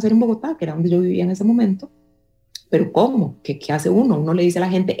lo tengo que hacer en Bogotá, que era donde yo vivía en ese momento. Pero ¿cómo? ¿Qué hace uno? Uno le dice a la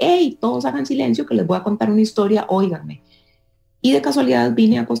gente, hey, todos hagan silencio que les voy a contar una historia, óiganme. Y de casualidad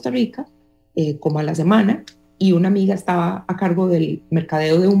vine a Costa Rica como a la semana, y una amiga estaba a cargo del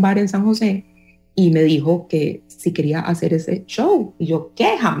mercadeo de un bar en San José y me dijo que si quería hacer ese show. Y yo,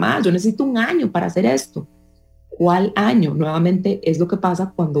 ¿qué? Jamás, yo necesito un año para hacer esto. ¿Cuál año? Nuevamente es lo que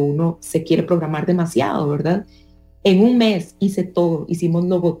pasa cuando uno se quiere programar demasiado, ¿verdad? En un mes hice todo, hicimos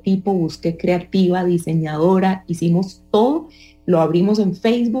logotipo, busqué creativa, diseñadora, hicimos todo, lo abrimos en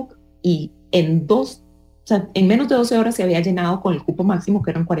Facebook y en menos de 12 horas se había llenado con el cupo máximo,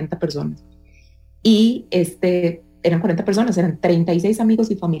 que eran 40 personas. Y eran 40 personas, eran 36 amigos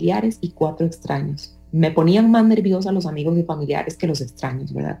y familiares y 4 extraños. Me ponían más nerviosa los amigos y familiares que los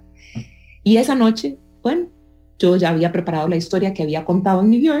extraños, ¿verdad? Y esa noche, bueno, yo ya había preparado la historia que había contado en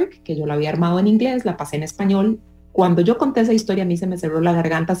New York, que yo la había armado en inglés, la pasé en español. Cuando yo conté esa historia, a mí se me cerró la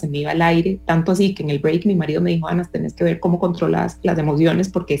garganta, se me iba el aire, tanto así que en el break mi marido me dijo, Ana, tenés que ver cómo controlas las emociones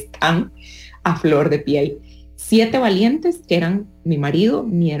porque están a flor de piel. 7 valientes, que eran mi marido,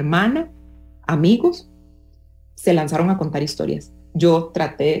 mi hermana, amigos, se lanzaron a contar historias. Yo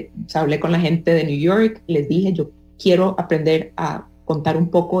hablé con la gente de New York, les dije, yo quiero aprender a contar un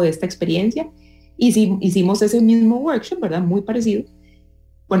poco de esta experiencia. Y sí, hicimos ese mismo workshop, ¿verdad? Muy parecido.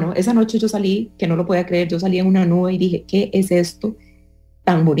 Bueno, esa noche yo salí, que no lo podía creer, yo salí en una nube y dije, ¿qué es esto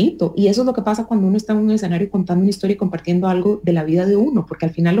tan bonito? Y eso es lo que pasa cuando uno está en un escenario contando una historia y compartiendo algo de la vida de uno, porque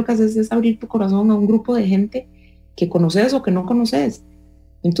al final lo que haces es abrir tu corazón a un grupo de gente que conoces o que no conoces.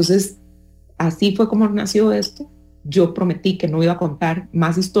 Entonces, así fue como nació esto. Yo prometí que no iba a contar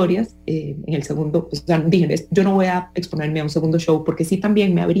más historias en el segundo, o sea, dije, yo no voy a exponerme a un segundo show, porque sí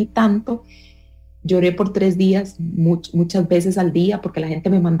también me abrí tanto. Lloré por 3 días, muchas veces al día, porque la gente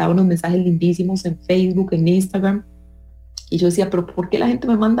me mandaba unos mensajes lindísimos en Facebook, en Instagram. Y yo decía, pero ¿por qué la gente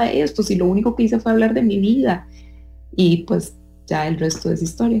me manda esto? Si lo único que hice fue hablar de mi vida. Y pues ya el resto es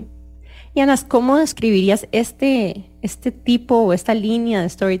historia. Y Ana, ¿cómo describirías este tipo o esta línea de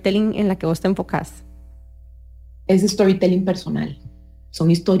storytelling en la que vos te enfocás? Es storytelling personal. Son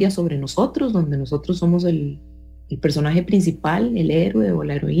historias sobre nosotros, donde nosotros somos el personaje principal, el héroe o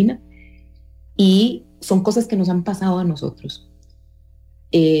la heroína. Y son cosas que nos han pasado a nosotros.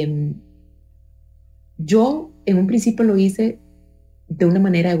 Yo en un principio lo hice de una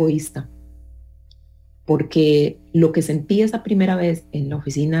manera egoísta, porque lo que sentí esa primera vez en la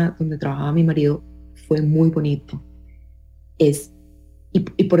oficina donde trabajaba mi marido fue muy bonito.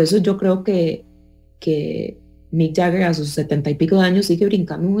 Y por eso yo creo que Mick Jagger a sus 70 y pico de años sigue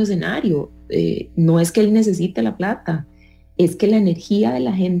brincando en un escenario. No es que él necesite la plata, es que la energía de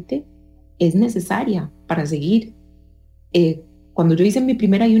la gente es necesaria para seguir. Cuando yo hice mi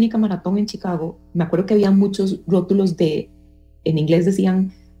primera y única maratón en Chicago, me acuerdo que había muchos rótulos en inglés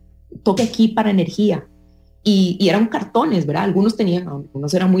decían, toque aquí para energía. Y eran cartones, ¿verdad? Algunos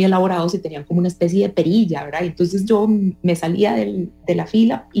eran muy elaborados y tenían como una especie de perilla, ¿verdad? Entonces yo me salía de la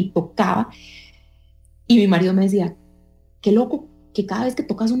fila y tocaba. Y mi marido me decía, qué loco que cada vez que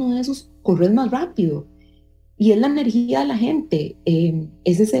tocas uno de esos, corres más rápido. Y es la energía de la gente.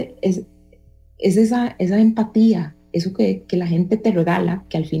 Es esa empatía, eso que la gente te regala,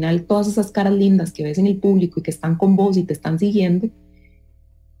 que al final todas esas caras lindas que ves en el público y que están con vos y te están siguiendo,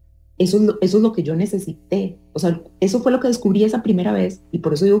 eso es lo que yo necesité. O sea, eso fue lo que descubrí esa primera vez y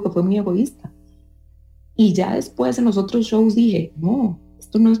por eso digo que fue muy egoísta. Y ya después en los otros shows dije, no,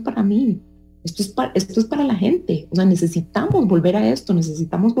 esto no es para mí, esto es para la gente. O sea, necesitamos volver a esto,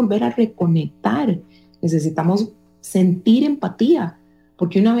 necesitamos volver a reconectar, necesitamos sentir empatía.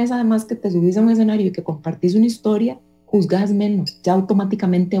 Porque una vez además que te subís a un escenario y que compartís una historia, juzgas menos, ya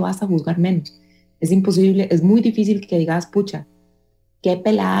automáticamente vas a juzgar menos. Es imposible, es muy difícil que digas, pucha, qué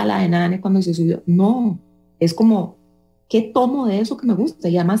pelada la de Nane cuando se subió. No, es como, ¿qué tomo de eso que me gusta?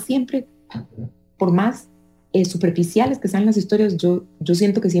 Y además siempre, por más superficiales que sean las historias, yo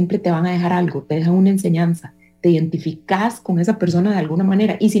siento que siempre te van a dejar algo, te dejan una enseñanza, te identificas con esa persona de alguna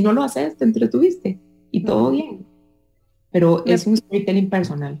manera. Y si no lo haces, te entretuviste y todo bien. Pero es un storytelling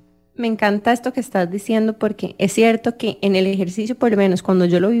personal. Me encanta esto que estás diciendo porque es cierto que en el ejercicio, por lo menos cuando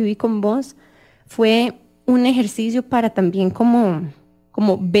yo lo viví con vos, fue un ejercicio para también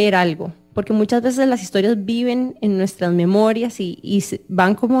como ver algo. porque muchas veces las historias viven en nuestras memorias y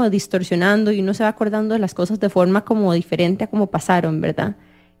van como distorsionando y uno se va acordando de las cosas de forma como diferente a como pasaron, ¿verdad?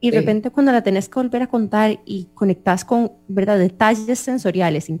 Y de repente cuando la tenés que volver a contar y conectás con, ¿verdad? Detalles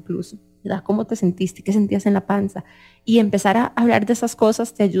sensoriales incluso, ¿verdad? ¿Cómo te sentiste? ¿Qué sentías en la panza? Y empezar a hablar de esas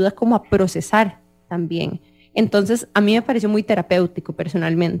cosas te ayuda como a procesar también. Entonces, a mí me pareció muy terapéutico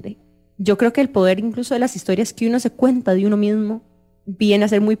personalmente. Yo creo que el poder incluso de las historias que uno se cuenta de uno mismo viene a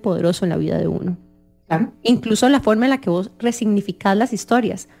ser muy poderoso en la vida de uno. Claro. Incluso la forma en la que vos resignificás las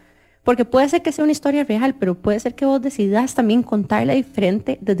historias. Porque puede ser que sea una historia real, pero puede ser que vos decidas también contarla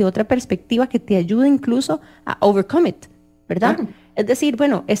diferente desde otra perspectiva que te ayude incluso a overcome it, ¿verdad? Claro. Es decir,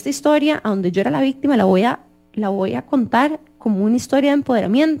 bueno, esta historia a donde yo era la víctima la voy a contar como una historia de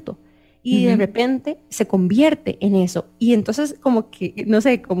empoderamiento. Y de repente se convierte en eso. Y entonces como que, no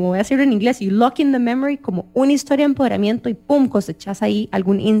sé, como voy a decirlo en inglés, you lock in the memory como una historia de empoderamiento y pum, cosechas ahí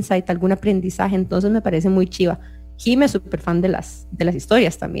algún insight, algún aprendizaje. Entonces me parece muy chiva. Kim es súper fan de las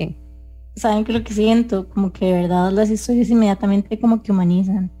historias también. ¿Saben qué es lo que siento? Como que de verdad las historias inmediatamente como que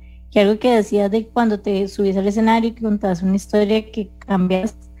humanizan. Que algo que decías de cuando te subís al escenario y que contás una historia que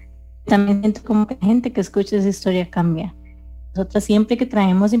cambias, también siento como que la gente que escucha esa historia cambia. Nosotras siempre que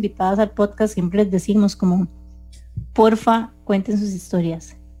traemos invitadas al podcast siempre les decimos como, porfa, cuenten sus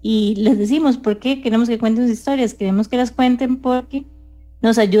historias. Y les decimos por qué queremos que cuenten sus historias. Queremos que las cuenten porque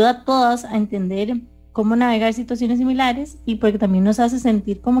nos ayuda a todas a entender cómo navegar situaciones similares y porque también nos hace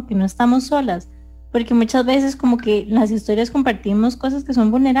sentir como que no estamos solas. Porque muchas veces como que en las historias compartimos cosas que son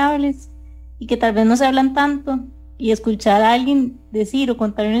vulnerables y que tal vez no se hablan tanto. Y escuchar a alguien decir o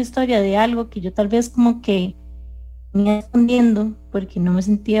contar una historia de algo que yo tal vez como que me escondiendo porque no me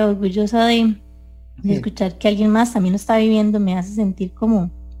sentía orgullosa de escuchar que alguien más también lo está viviendo, me hace sentir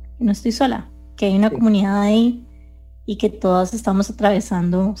como que no estoy sola, que hay una comunidad ahí y que todas estamos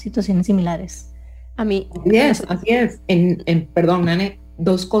atravesando situaciones similares. A mí, Así es. Perdón, Nane,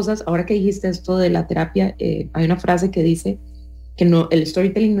 dos cosas. Ahora que dijiste esto de la terapia, hay una frase que dice que no, el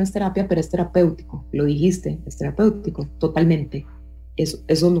storytelling no es terapia, pero es terapéutico. Lo dijiste, es terapéutico, totalmente. Eso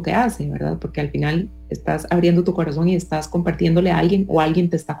es lo que hace, ¿verdad? Porque al final estás abriendo tu corazón y estás compartiéndole a alguien o alguien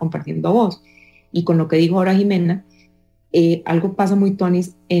te está compartiendo a vos. Y con lo que dijo ahora Jimena, algo pasa muy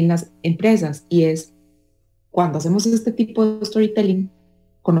tuanis en las empresas y es cuando hacemos este tipo de storytelling,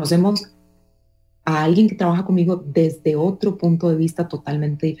 conocemos a alguien que trabaja conmigo desde otro punto de vista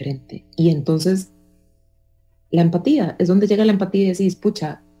totalmente diferente. Y entonces la empatía, es donde llega la empatía y decís,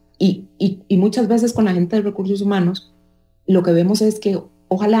 pucha, y muchas veces con la gente de recursos humanos, lo que vemos es que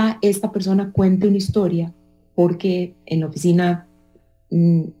ojalá esta persona cuente una historia porque en la oficina,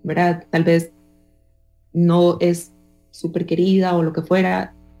 ¿verdad? Tal vez no es súper querida o lo que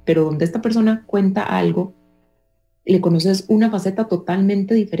fuera, pero donde esta persona cuenta algo, le conoces una faceta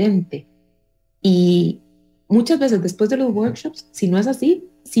totalmente diferente. Y muchas veces después de los workshops, si no es así,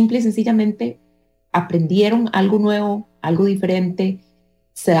 simple y sencillamente aprendieron algo nuevo, algo diferente,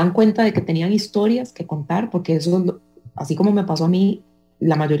 se dan cuenta de que tenían historias que contar, porque eso, así como me pasó a mí,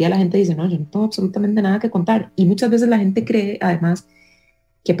 la mayoría de la gente dice, no, yo no tengo absolutamente nada que contar. Y muchas veces la gente cree, además,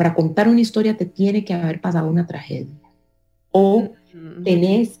 que para contar una historia te tiene que haber pasado una tragedia. O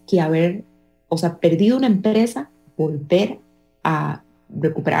tenés que haber, o sea, perdido una empresa, volver a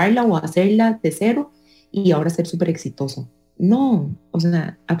recuperarla o hacerla de cero y ahora ser súper exitoso. No, o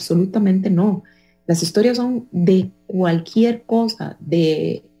sea, absolutamente no. Las historias son de cualquier cosa,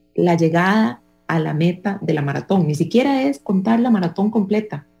 de la llegada a la meta de la maratón. Ni siquiera es contar la maratón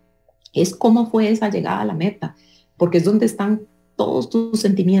completa, es cómo fue esa llegada a la meta, porque es donde están todos tus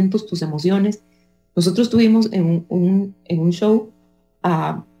sentimientos, tus emociones. Nosotros tuvimos en un show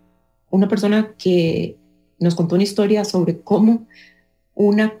a una persona que nos contó una historia sobre cómo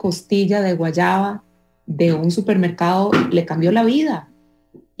una costilla de guayaba de un supermercado le cambió la vida.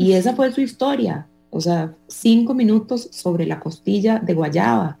 Y esa fue su historia. O sea, 5 minutos sobre la costilla de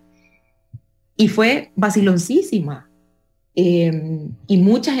guayaba. Y fue vaciloncísima. Y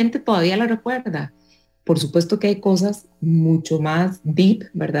mucha gente todavía la recuerda. Por supuesto que hay cosas mucho más deep,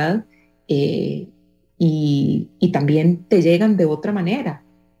 ¿verdad? Y también te llegan de otra manera.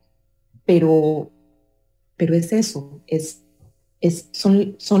 Pero es eso,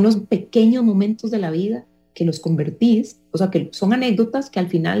 son los pequeños momentos de la vida que los convertís, o sea, que son anécdotas que al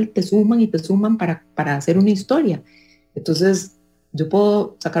final te suman y te suman para hacer una historia. Entonces, yo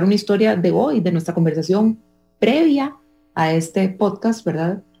puedo sacar una historia de hoy, de nuestra conversación previa a este podcast,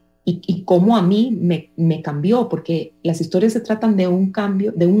 ¿verdad? Y cómo a mí me cambió, porque las historias se tratan de un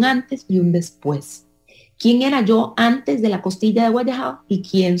cambio, de un antes y un después. ¿Quién era yo antes de la costilla de guayaba y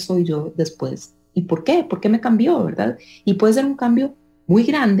quién soy yo después? ¿Y por qué? ¿Por qué me cambió, verdad? Y puede ser un cambio muy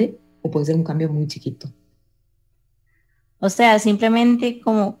grande o puede ser un cambio muy chiquito. O sea, simplemente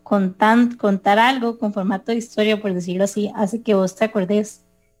como contar algo con formato de historia, por decirlo así, hace que vos te acordes.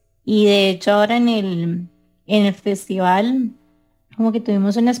 Y de hecho ahora en el festival, como que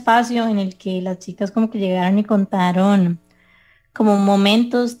tuvimos un espacio en el que las chicas como que llegaron y contaron como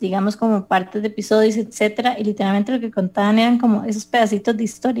momentos, digamos como partes de episodios, etcétera, y literalmente lo que contaban eran como esos pedacitos de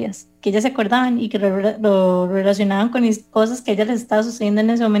historias que ellas se acordaban y que lo relacionaban con cosas que a ellas les estaba sucediendo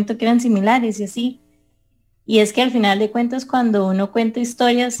en ese momento que eran similares y así. Y es que al final de cuentas, cuando uno cuenta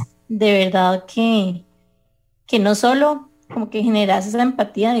historias, de verdad que no solo como que generas esa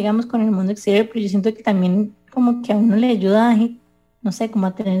empatía, digamos, con el mundo exterior, pero yo siento que también como que a uno le ayuda, no sé, como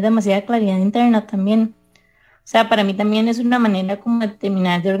a tener demasiada claridad interna también. O sea, para mí también es una manera como de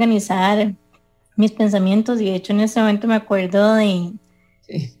terminar de organizar mis pensamientos y de hecho en este momento me acuerdo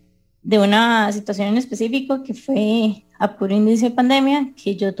Sí. de una situación en específico que fue a puro inicio de pandemia,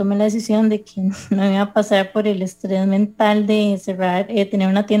 que yo tomé la decisión de que no iba a pasar por el estrés mental de cerrar, tener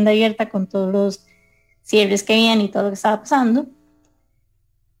una tienda abierta con todos los cierres que habían y todo lo que estaba pasando,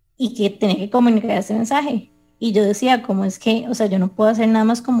 y que tenía que comunicar ese mensaje. Y yo decía, como es que, o sea, yo no puedo hacer nada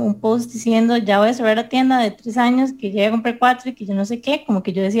más como un post diciendo, ya voy a cerrar la tienda de 3 años, que ya compré 4 y que yo no sé qué, como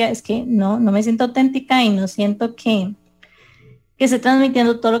que yo decía, es que no me siento auténtica y no siento que esté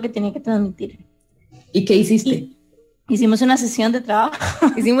transmitiendo todo lo que tenía que transmitir. ¿Y qué hiciste? Hicimos una sesión de trabajo.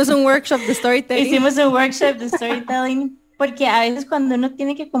 Hicimos un workshop de storytelling. Hicimos un workshop de storytelling, porque a veces cuando uno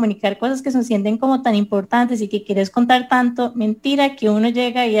tiene que comunicar cosas que se sienten como tan importantes y que quieres contar tanto, mentira, que uno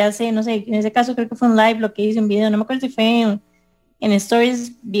llega y hace, no sé, en ese caso creo que fue un live, lo que hice, un video, no me acuerdo si fue en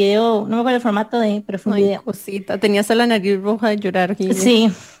stories, video, no me acuerdo el formato pero fue un video. Cosita, tenías la nariz roja de llorar. Guille.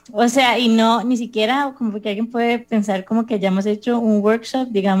 Sí, o sea, y no, ni siquiera como que alguien puede pensar como que hayamos hecho un workshop,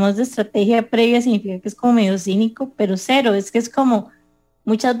 digamos, de estrategia previa, significa que es como medio cínico, pero cero, es que es como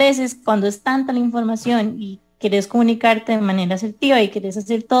muchas veces cuando es tanta la información y querés comunicarte de manera asertiva y querés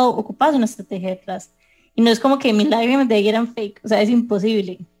hacer todo, ocupas una estrategia detrás. Y no es como que mis lágrimas de ahí eran fake, o sea, es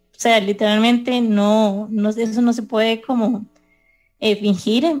imposible. O sea, literalmente no, eso no se puede como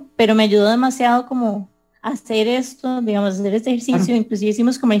fingir, pero me ayudó demasiado como hacer esto, digamos, hacer este ejercicio. Inclusive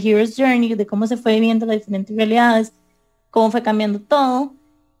hicimos como el Hero's Journey de cómo se fue viendo las diferentes realidades, cómo fue cambiando todo,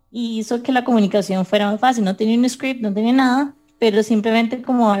 y hizo que la comunicación fuera más fácil. No tenía un script, no tenía nada, pero simplemente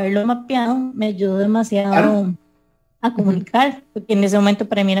como haberlo mapeado me ayudó demasiado a comunicar, porque en ese momento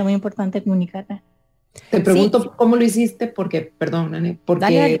para mí era muy importante comunicar. Te pregunto cómo lo hiciste, porque, perdón, Nane,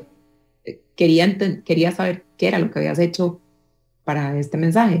 porque quería saber qué era lo que habías hecho para este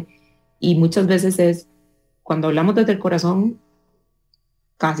mensaje. Y muchas veces cuando hablamos desde el corazón,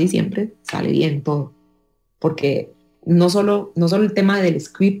 casi siempre sale bien todo, porque no solo el tema del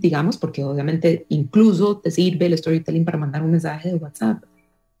script, digamos, porque obviamente incluso te sirve el storytelling para mandar un mensaje de WhatsApp.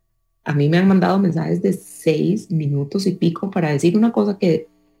 A mí me han mandado mensajes de 6 minutos y pico para decir una cosa que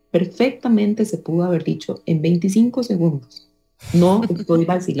perfectamente se pudo haber dicho en 25 segundos. No estoy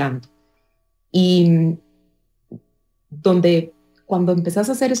vacilando. Y cuando empezás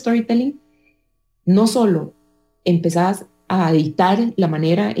a hacer storytelling, no solo empezás a editar la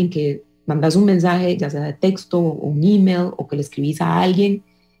manera en que mandas un mensaje, ya sea de texto o un email o que le escribís a alguien,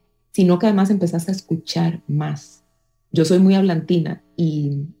 sino que además empezás a escuchar más. Yo soy muy hablantina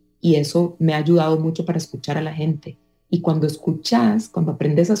y eso me ha ayudado mucho para escuchar a la gente. Y cuando escuchás, cuando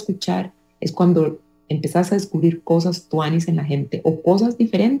aprendes a escuchar, es cuando empezás a descubrir cosas tuanis en la gente, o cosas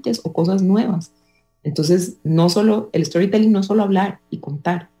diferentes o cosas nuevas. Entonces, el storytelling no es solo hablar y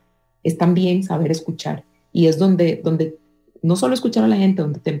contar, es también saber escuchar. Y es donde no solo escuchar a la gente,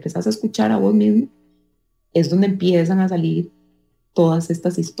 donde te empezás a escuchar a vos mismo, es donde empiezan a salir todas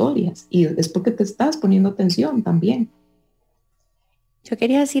estas historias. Y es porque te estás poniendo atención también. Yo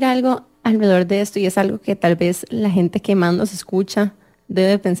quería decir algo alrededor de esto, y es algo que tal vez la gente que más nos escucha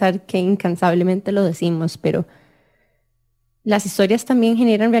debe pensar que incansablemente lo decimos, pero las historias también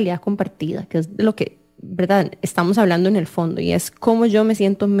generan realidad compartida, que es de lo que, ¿verdad?, estamos hablando en el fondo, y es cómo yo me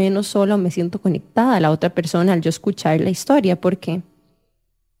siento menos sola o me siento conectada a la otra persona al yo escuchar la historia, porque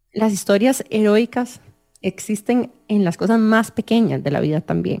las historias heroicas existen en las cosas más pequeñas de la vida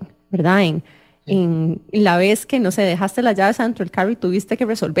también, ¿verdad? En la vez que, no sé, dejaste las llaves adentro del carro y tuviste que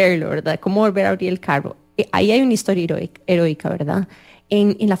resolverlo, ¿verdad? ¿Cómo volver a abrir el carro? Ahí hay una historia heroica, ¿verdad?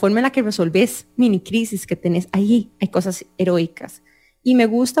 En la forma en la que resolves mini crisis que tenés, ahí hay cosas heroicas. Y me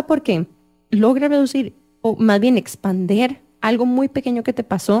gusta porque logra reducir, o más bien expander algo muy pequeño que te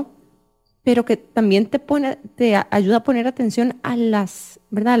pasó, pero que también te ayuda a poner atención a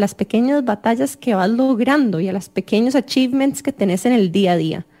 ¿verdad?, a las pequeñas batallas que vas logrando y a los pequeños achievements que tenés en el día a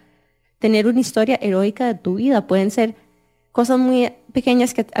día. Tener una historia heroica de tu vida pueden ser cosas muy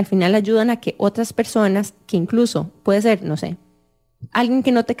pequeñas que al final ayudan a que otras personas, que incluso puede ser, no sé, alguien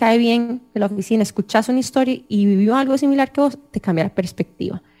que no te cae bien de la oficina, escuchas una historia y vivió algo similar que vos, te cambia la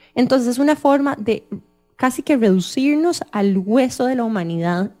perspectiva. Entonces es una forma de casi que reducirnos al hueso de la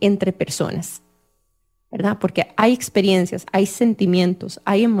humanidad entre personas, ¿verdad? Porque hay experiencias, hay sentimientos,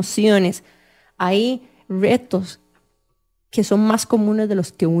 hay emociones, hay retos que son más comunes de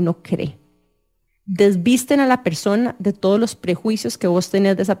los que uno cree. Desvisten a la persona de todos los prejuicios que vos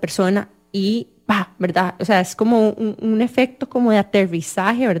tenés de esa persona y, ¿verdad? O sea, es como un efecto como de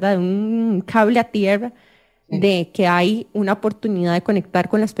aterrizaje, ¿verdad? Un cable a tierra de que hay una oportunidad de conectar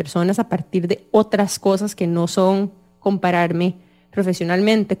con las personas a partir de otras cosas que no son compararme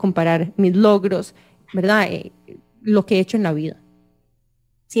profesionalmente, comparar mis logros, ¿verdad? Lo que he hecho en la vida.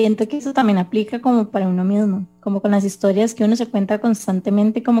 Siento que eso también aplica como para uno mismo, como con las historias que uno se cuenta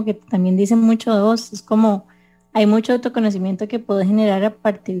constantemente, como que también dicen mucho de vos. Es como hay mucho autoconocimiento que puedes generar a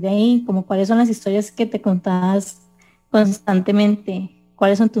partir de ahí, como cuáles son las historias que te contás constantemente,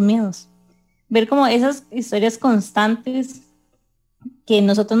 cuáles son tus miedos. Ver como esas historias constantes que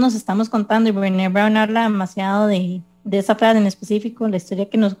nosotros nos estamos contando, y Brené Brown habla demasiado de esa frase en específico, la historia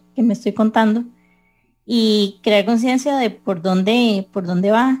que me estoy contando, y crear conciencia de por dónde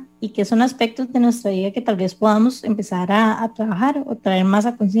va y qué son aspectos de nuestra vida que tal vez podamos empezar a trabajar o traer más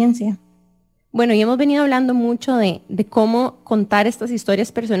a conciencia. Bueno, y hemos venido hablando mucho de cómo contar estas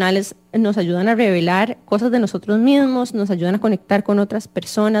historias personales nos ayudan a revelar cosas de nosotros mismos, nos ayudan a conectar con otras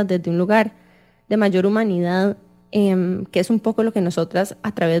personas desde un lugar de mayor humanidad, que es un poco lo que nosotras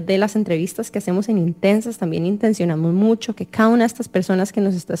a través de las entrevistas que hacemos en Intensas también intencionamos mucho, que cada una de estas personas que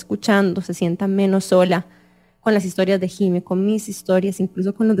nos está escuchando se sienta menos sola con las historias de Jime, con mis historias,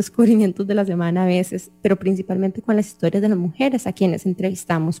 incluso con los descubrimientos de la semana a veces, pero principalmente con las historias de las mujeres a quienes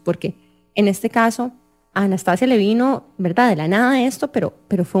entrevistamos, porque en este caso a Anastasia le vino, ¿verdad?, de la nada esto, pero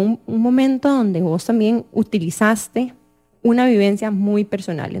fue un momento donde vos también utilizaste una vivencia muy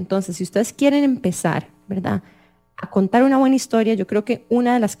personal. Entonces, si ustedes quieren empezar, ¿verdad?, a contar una buena historia, yo creo que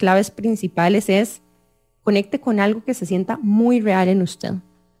una de las claves principales es conecte con algo que se sienta muy real en usted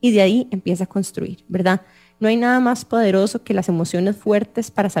y de ahí empieza a construir, ¿verdad? No hay nada más poderoso que las emociones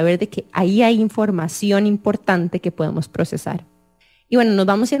fuertes para saber de que ahí hay información importante que podemos procesar. Y bueno, nos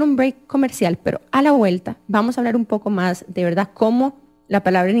vamos a ir a un break comercial, pero a la vuelta vamos a hablar un poco más de, ¿verdad?, cómo la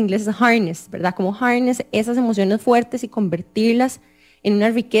palabra en inglés es harness, ¿verdad? Cómo harness esas emociones fuertes y convertirlas en una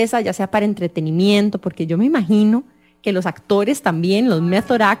riqueza, ya sea para entretenimiento, porque yo me imagino que los actores también, los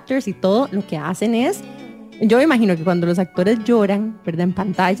method actors y todo, lo que hacen es, yo me imagino que cuando los actores lloran, ¿verdad?, en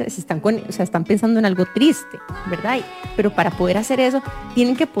pantalla, están pensando en algo triste, ¿verdad? Pero para poder hacer eso,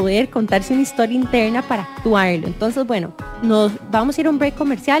 tienen que poder contarse una historia interna para actuarlo. Entonces, bueno, nos vamos a ir a un break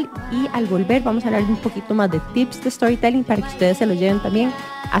comercial y al volver vamos a hablar un poquito más de tips de storytelling para que ustedes se lo lleven también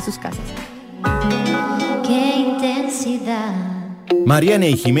a sus casas. ¡Qué intensidad! Mariana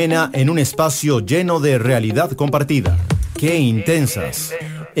y Jimena en un espacio lleno de realidad compartida. ¡Qué intensas!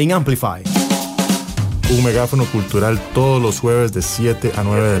 En Amplify. Un megáfono cultural todos los jueves de 7 a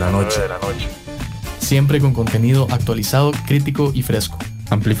 9 de la noche. Siempre con contenido actualizado, crítico y fresco.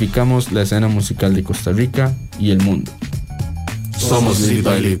 Amplificamos la escena musical de Costa Rica y el mundo. Somos Lead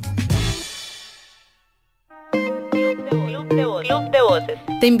by Lead. Club de Voces.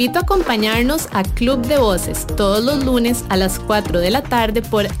 Te invito a acompañarnos a Club de Voces todos los lunes a las 4 de la tarde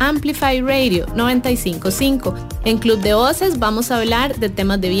por Amplify Radio 95.5. En Club de Voces vamos a hablar de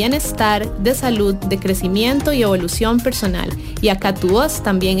temas de bienestar, de salud, de crecimiento y evolución personal. Y acá tu voz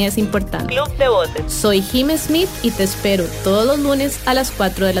también es importante. Club de Voces. Soy Jime Smith y te espero todos los lunes a las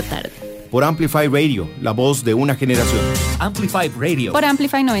 4 de la tarde. Por Amplify Radio, la voz de una generación. Amplify Radio. Por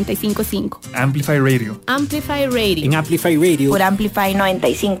Amplify 95.5. Amplify Radio. Amplify Radio. En Amplify Radio. Por Amplify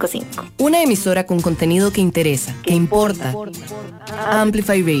 95.5. Una emisora con contenido que interesa, que importa.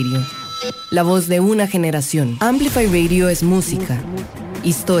 Amplify Radio. La voz de una generación. Amplify Radio es música,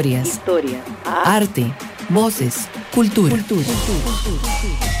 historias, arte, voces, cultura.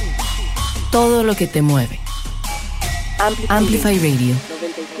 Todo lo que te mueve. Amplify Radio.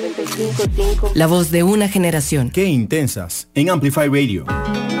 La voz de una generación. ¡Qué intensas! En Amplify Radio.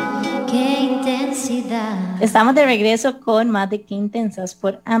 ¡Qué intensidad! Estamos de regreso con más de Qué Intensas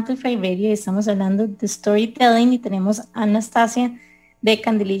por Amplify Radio y estamos hablando de storytelling y tenemos a Anastasia de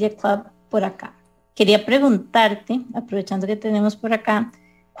Candelilla Club por acá. Quería preguntarte, aprovechando que tenemos por acá,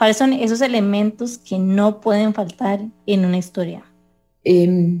 ¿cuáles son esos elementos que no pueden faltar en una historia?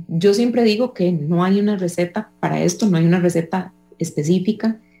 Yo siempre digo que no hay una receta para esto, no hay una receta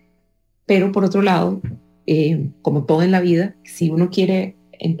específica, pero por otro lado, como todo en la vida, si uno quiere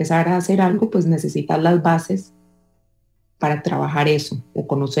empezar a hacer algo, pues necesita las bases para trabajar eso o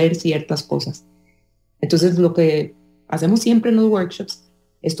conocer ciertas cosas. Entonces lo que hacemos siempre en los workshops,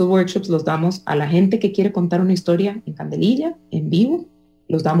 estos workshops los damos a la gente que quiere contar una historia en Candelilla, en vivo,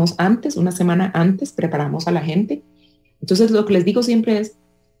 los damos antes, una semana antes, preparamos a la gente. Entonces lo que les digo siempre es,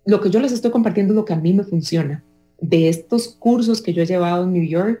 lo que yo les estoy compartiendo es lo que a mí me funciona. De estos cursos que yo he llevado en New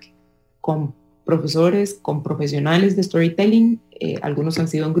York con profesores, con profesionales de storytelling, algunos han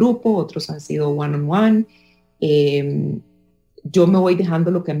sido en grupo, otros han sido one-on-one, yo me voy dejando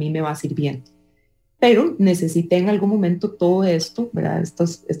lo que a mí me va sirviendo. Pero necesité en algún momento todo esto, ¿verdad?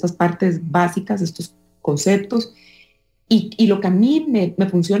 Estas partes básicas, estos conceptos. Y lo que a mí me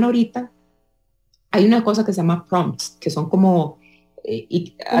funciona ahorita, hay una cosa que se llama prompts, que son como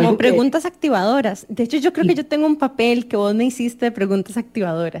como preguntas activadoras. De hecho, yo creo que yo tengo un papel que vos me hiciste de preguntas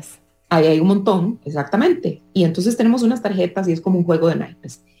activadoras. Ahí hay un montón, exactamente. Y entonces tenemos unas tarjetas y es como un juego de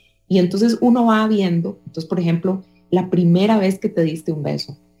naipes. Y entonces uno va viendo, entonces, por ejemplo, la primera vez que te diste un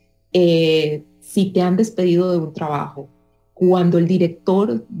beso, si te han despedido de un trabajo, cuando el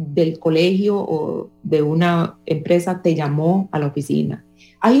director del colegio o de una empresa te llamó a la oficina.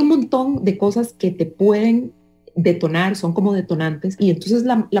 Hay un montón de cosas que te pueden detonar, son como detonantes, y entonces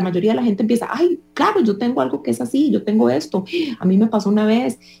la mayoría de la gente empieza, ay, claro, yo tengo algo que es así, yo tengo esto, a mí me pasó una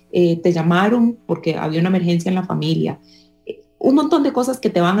vez, te llamaron porque había una emergencia en la familia, un montón de cosas que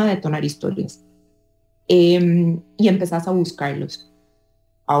te van a detonar historias, y empezás a buscarlos.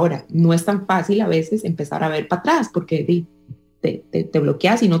 Ahora, no es tan fácil a veces empezar a ver para atrás, porque te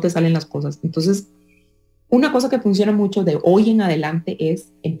bloqueas y no te salen las cosas. Entonces, una cosa que funciona mucho de hoy en adelante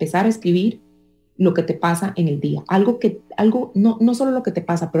es empezar a escribir lo que te pasa en el día. Algo no solo lo que te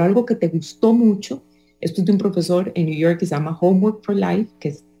pasa, pero algo que te gustó mucho. Esto es de un profesor en New York que se llama Homework for Life, que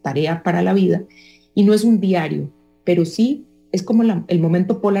es tarea para la vida, y no es un diario, pero sí es como el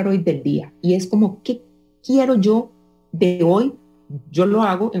momento Polaroid del día. Y es como, ¿qué quiero yo de hoy? Yo lo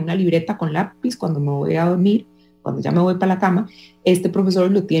hago en una libreta con lápiz cuando me voy a dormir, cuando ya me voy para la cama. Este profesor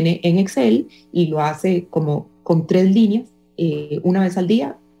lo tiene en Excel y lo hace como con 3 líneas, una vez al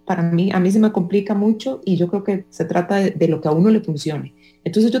día. A mí se me complica mucho y yo creo que se trata de lo que a uno le funcione.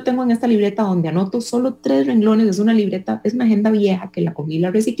 Entonces yo tengo en esta libreta donde anoto solo 3 renglones, es una libreta, es una agenda vieja que la cogí y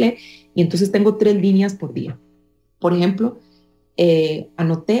la reciclé, y entonces tengo 3 líneas por día. Por ejemplo,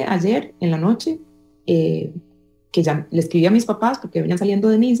 anoté ayer en la noche que ya le escribí a mis papás porque venían saliendo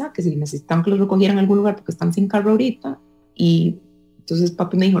de misa, que si necesitaban que los recogieran en algún lugar porque están sin carro ahorita, y entonces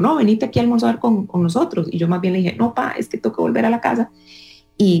papi me dijo, no, venite aquí a almorzar con nosotros, y yo más bien le dije, no, pa, es que tengo que volver a la casa,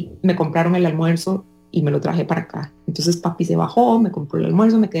 y me compraron el almuerzo y me lo traje para acá. Entonces papi se bajó, me compró el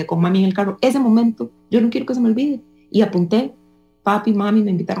almuerzo, me quedé con mami en el carro. Ese momento, yo no quiero que se me olvide, y apunté, papi, mami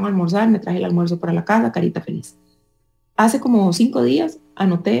me invitaron a almorzar, me traje el almuerzo para la casa, carita feliz. Hace como 5 días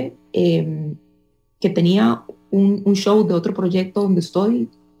anoté que tenía un show de otro proyecto donde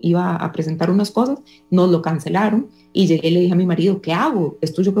iba a presentar unas cosas, nos lo cancelaron, y llegué y le dije a mi marido, ¿qué hago?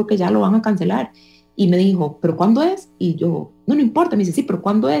 Esto yo creo que ya lo van a cancelar. Y me dijo, ¿pero cuándo es? Y yo, no importa. Me dice, sí, ¿pero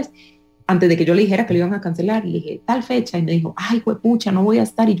cuándo es? Antes de que yo le dijera que lo iban a cancelar, le dije, tal fecha. Y me dijo, ay, juepucha, no voy a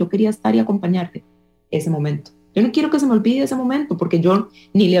estar, y yo quería estar y acompañarte. Ese momento. Yo no quiero que se me olvide ese momento, porque yo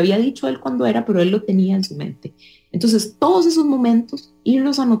ni le había dicho a él cuándo era, pero él lo tenía en su mente. Entonces, todos esos momentos,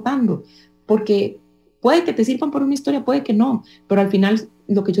 irlos anotando, porque puede que te sirvan para una historia, puede que no, pero al final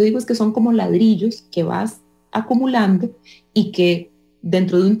lo que yo digo es que son como ladrillos que vas acumulando y que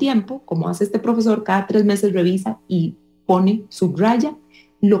dentro de un tiempo, como hace este profesor, cada 3 meses revisa y pone, subraya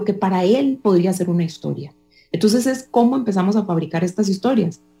lo que para él podría ser una historia. Entonces es cómo empezamos a fabricar estas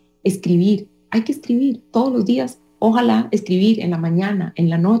historias. Escribir, hay que escribir todos los días. Ojalá escribir en la mañana, en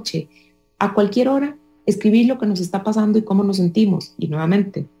la noche, a cualquier hora, escribir lo que nos está pasando y cómo nos sentimos. Y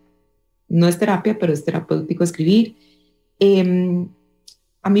nuevamente, no es terapia, pero es terapéutico escribir.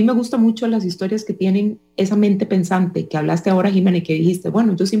 A mí me gustan mucho las historias que tienen esa mente pensante, que hablaste ahora, Jimena, y que dijiste,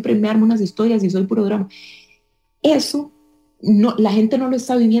 bueno, yo siempre me armo unas historias y soy puro drama. Eso, no, la gente no lo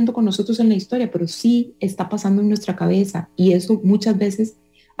está viviendo con nosotros en la historia, pero sí está pasando en nuestra cabeza, y eso muchas veces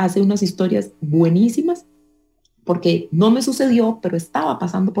hace unas historias buenísimas, porque no me sucedió, pero estaba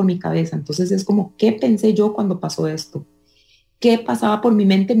pasando por mi cabeza. Entonces es como, ¿qué pensé yo cuando pasó esto? ¿Qué pasaba por mi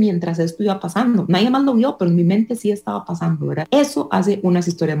mente mientras esto iba pasando? Nadie más lo vio, pero en mi mente sí estaba pasando, ¿verdad? Eso hace unas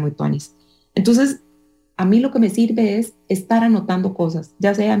historias muy tuanis. Entonces, a mí lo que me sirve es estar anotando cosas,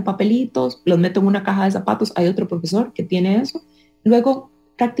 ya sea en papelitos, los meto en una caja de zapatos, hay otro profesor que tiene eso. Luego,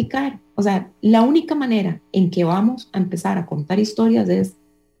 practicar. O sea, la única manera en que vamos a empezar a contar historias es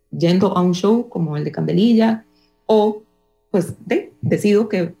yendo a un show como el de Candelilla, o pues decido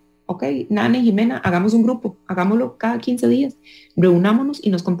que ok, Nana y Jimena, hagamos un grupo, hagámoslo cada 15 días, reunámonos y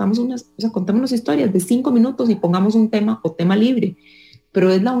nos contamos contémonos historias de 5 minutos y pongamos un tema o tema libre, pero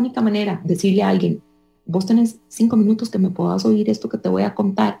es la única manera, decirle a alguien, vos tenés 5 minutos que me puedas oír esto que te voy a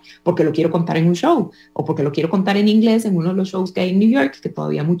contar, porque lo quiero contar en un show, o porque lo quiero contar en inglés en uno de los shows que hay en New York, que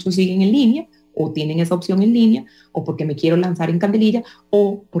todavía muchos siguen en línea, o tienen esa opción en línea, o porque me quiero lanzar en Candelilla,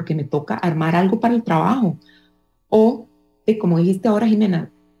 o porque me toca armar algo para el trabajo, o como dijiste ahora,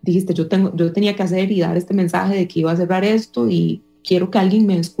 Jimena, dijiste, yo tenía que hacer y dar este mensaje de que iba a cerrar esto y quiero que alguien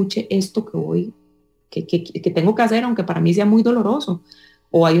me escuche esto que tengo que hacer, aunque para mí sea muy doloroso,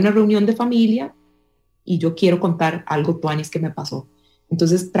 o hay una reunión de familia y yo quiero contar algo tuanis que me pasó.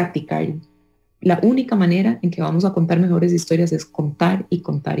 Entonces, practicar. La única manera en que vamos a contar mejores historias es contar y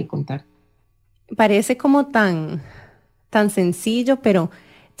contar y contar. Parece como tan sencillo, pero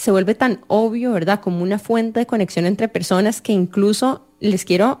se vuelve tan obvio, ¿verdad? Como una fuente de conexión entre personas que incluso les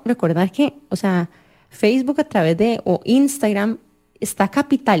quiero recordar que, o sea, Facebook o Instagram está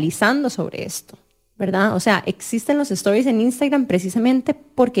capitalizando sobre esto, ¿verdad? O sea, existen los stories en Instagram precisamente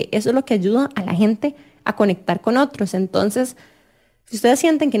porque eso es lo que ayuda a la gente a conectar con otros. Entonces, si ustedes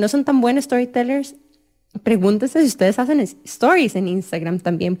sienten que no son tan buenos storytellers, pregúntense si ustedes hacen stories en Instagram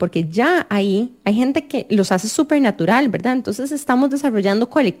también, porque ya ahí hay gente que los hace súper natural, ¿verdad? Entonces estamos desarrollando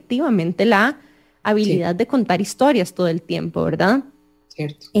colectivamente la habilidad de contar historias todo el tiempo, ¿verdad?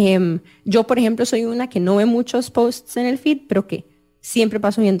 Cierto. Yo, por ejemplo, soy una que no ve muchos posts en el feed, pero que siempre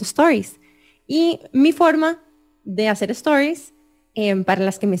paso viendo stories. Y mi forma de hacer stories, para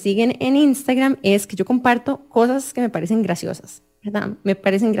las que me siguen en Instagram, es que yo comparto cosas que me parecen graciosas, ¿verdad? Me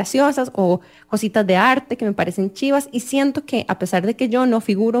parecen graciosas o cositas de arte que me parecen chivas y siento que a pesar de que yo no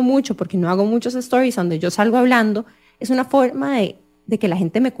figuro mucho porque no hago muchos stories donde yo salgo hablando, es una forma de que la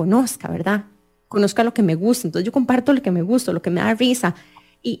gente me conozca, ¿verdad? Conozca lo que me gusta. Entonces yo comparto lo que me gusta, lo que me da risa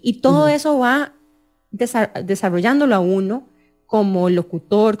y todo eso va desarrollándolo a uno como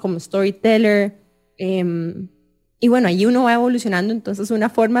locutor, como storyteller, y bueno, ahí uno va evolucionando. Entonces una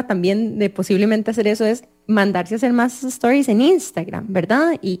forma también de posiblemente hacer eso es mandarse a hacer más stories en Instagram,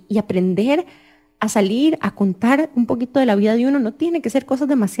 ¿verdad? Y aprender a salir, a contar un poquito de la vida de uno. No tiene que ser cosas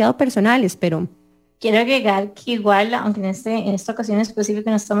demasiado personales, pero... Quiero agregar que igual, aunque en esta ocasión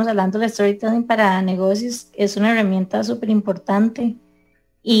específica no estamos hablando de storytelling para negocios, es una herramienta súper importante.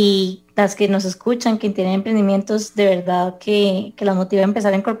 Y las que nos escuchan, que tienen emprendimientos, de verdad que las motiva a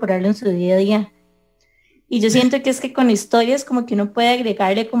empezar a incorporarlo en su día a día. Y yo siento que es que con historias como que uno puede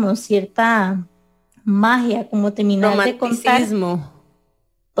agregarle como cierta magia, como terminar de contar.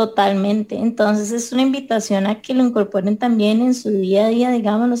 Totalmente. Entonces es una invitación a que lo incorporen también en su día a día,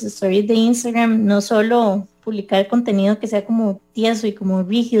 digamos, los stories de Instagram, no solo publicar contenido que sea como tieso y como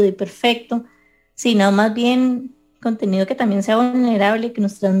rígido y perfecto, sino más bien contenido que también sea vulnerable, que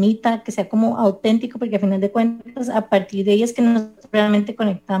nos transmita, que sea como auténtico, porque al final de cuentas a partir de ellas que nos realmente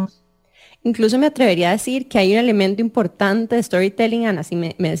conectamos. Incluso me atrevería a decir que hay un elemento importante de storytelling, Ana, si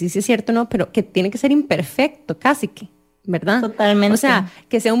me decís si es cierto o no, pero que tiene que ser imperfecto, casi que, ¿verdad? Totalmente. O sea,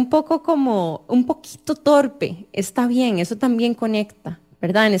 que sea un poco como, un poquito torpe, está bien, eso también conecta,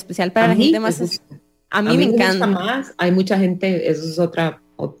 ¿verdad? En especial para la gente más... A mí me encanta. Más. Hay mucha gente, eso es otra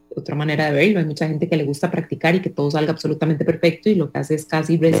manera de verlo, hay mucha gente que le gusta practicar y que todo salga absolutamente perfecto y lo que hace es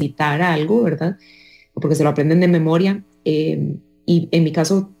casi recitar algo, ¿verdad? Porque se lo aprenden de memoria. Y en mi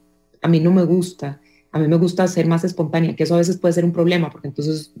caso, a mí no me gusta. A mí me gusta ser más espontánea, que eso a veces puede ser un problema, porque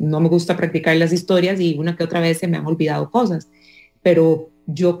entonces no me gusta practicar las historias y una que otra vez se me han olvidado cosas. Pero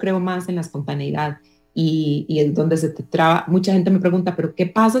yo creo más en la espontaneidad y es donde se te traba. Mucha gente me pregunta, ¿pero qué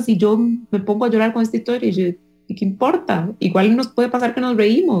pasa si yo me pongo a llorar con esta historia? Y yo, ¿qué importa? Igual nos puede pasar que nos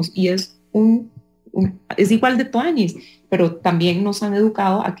reímos y es igual de tuanis, pero también nos han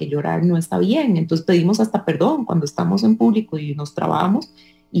educado a que llorar no está bien. Entonces pedimos hasta perdón cuando estamos en público y nos trabamos.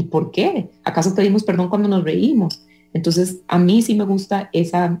 ¿Y por qué? ¿Acaso pedimos perdón cuando nos reímos? Entonces, a mí sí me gusta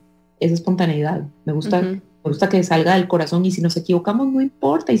esa espontaneidad. Me gusta que salga del corazón y si nos equivocamos no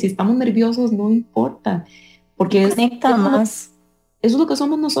importa y si estamos nerviosos no importa. Porque eso es lo que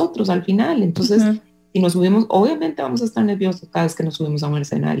somos nosotros al final. Entonces, si nos subimos, obviamente vamos a estar nerviosos cada vez que nos subimos a un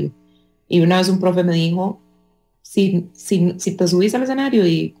escenario. Y una vez un profe me dijo, si te subís al escenario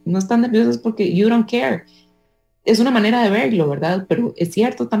y no estás nervioso es porque you don't care. Es una manera de verlo, ¿verdad? Pero es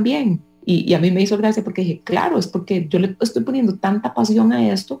cierto también. Y a mí me hizo gracia porque dije, claro, es porque yo le estoy poniendo tanta pasión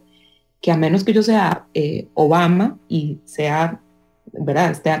a esto que a menos que yo sea Obama y sea, ¿verdad?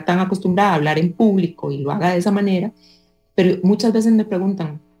 Esté tan acostumbrada a hablar en público y lo haga de esa manera, pero muchas veces me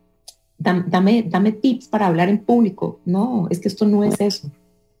preguntan, dame tips para hablar en público. No, es que esto no es eso.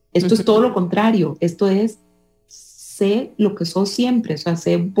 Esto es todo lo contrario. Esto es sé lo que sos siempre, o sea,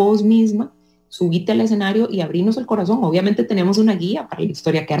 sé vos misma, subite al escenario y abrirnos el corazón. Obviamente tenemos una guía para la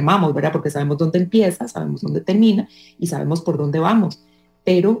historia que armamos, ¿verdad? Porque sabemos dónde empieza, sabemos dónde termina y sabemos por dónde vamos,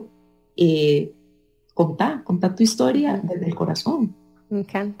 pero contá tu historia desde el corazón. Me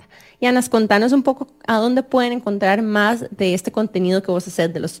encanta. Y Anas, contanos un poco a dónde pueden encontrar más de este contenido que vos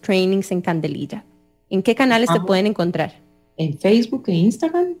haces, de los trainings en Candelilla. ¿En qué canales te pueden encontrar? En Facebook e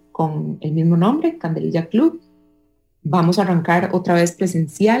Instagram con el mismo nombre, Candelilla Club. Vamos a arrancar otra vez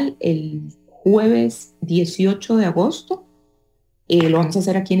presencial el jueves 18 de agosto. Lo vamos a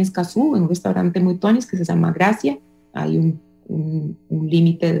hacer aquí en Escazú, en un restaurante muy tuanis que se llama Gracia. Hay un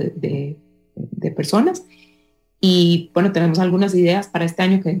límite de personas. Y bueno, tenemos algunas ideas para este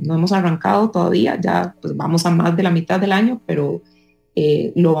año que no hemos arrancado todavía. Ya pues vamos a más de la mitad del año, pero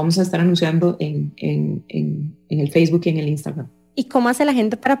lo vamos a estar anunciando en el Facebook y en el Instagram. ¿Y cómo hace la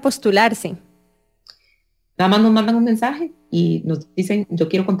gente para postularse? Nada más nos mandan un mensaje y nos dicen, yo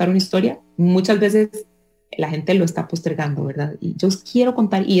quiero contar una historia. Muchas veces la gente lo está postergando, ¿verdad? Y yo quiero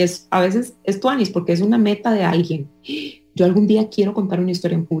contar, y a veces es tuanis porque es una meta de alguien. Yo algún día quiero contar una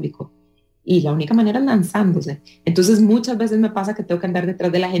historia en público. Y la única manera es lanzándose. Entonces muchas veces me pasa que tengo que andar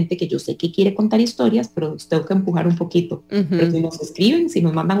detrás de la gente que yo sé que quiere contar historias, pero tengo que empujar un poquito. Pero si nos escriben, si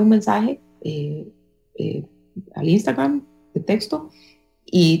nos mandan un mensaje al Instagram de texto,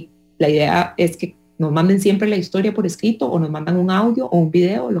 y la idea es que nos manden siempre la historia por escrito o nos mandan un audio o un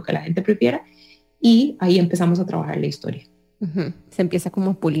video, lo que la gente prefiera, y ahí empezamos a trabajar la historia. Se empieza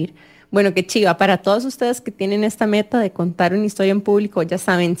como a pulir. Bueno, qué chiva. Para todos ustedes que tienen esta meta de contar una historia en público, ya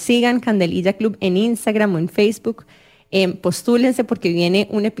saben, sigan Candelilla Club en Instagram o en Facebook. Postúlense porque viene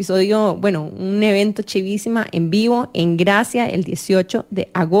un episodio, bueno, un evento chivísima en vivo en Gracia el 18 de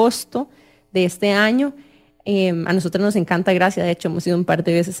agosto de este año. A nosotros nos encanta Gracia, de hecho hemos ido un par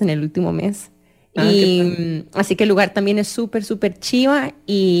de veces en el último mes. Así que el lugar también es súper, súper chiva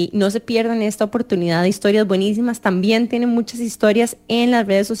y no se pierdan esta oportunidad de historias buenísimas. También tienen muchas historias en las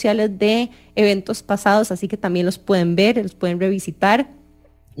redes sociales de eventos pasados, así que también los pueden ver, los pueden revisitar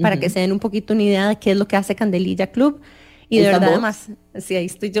para que se den un poquito una idea de qué es lo que hace Candelilla Club. Y de verdad, además, sí, ahí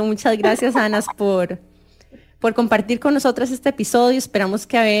estoy yo. Muchas gracias, Anas, por compartir con nosotras este episodio. Esperamos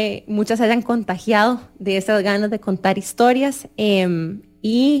que muchas se hayan contagiado de esas ganas de contar historias.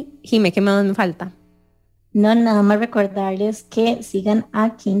 Y Jime, ¿qué más me falta? No, nada más recordarles que sigan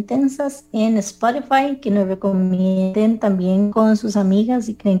a Qué Intensas en Spotify, que nos recomienden también con sus amigas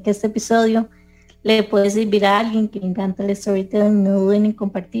si creen que este episodio le puede servir a alguien que le encanta el storytelling. No duden en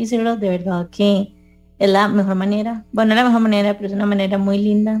compartírselo, de verdad que es la mejor manera, bueno, no es la mejor manera, pero es una manera muy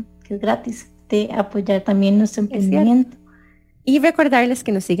linda, que es gratis, de apoyar también nuestro emprendimiento. Y recordarles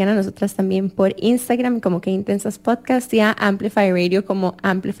que nos sigan a nosotras también por Instagram como Qué Intensas Podcast y a Amplify Radio como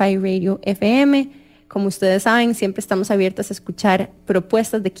Amplify Radio FM. Como ustedes saben, siempre estamos abiertas a escuchar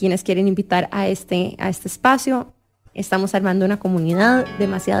propuestas de quienes quieren invitar a este espacio. Estamos armando una comunidad.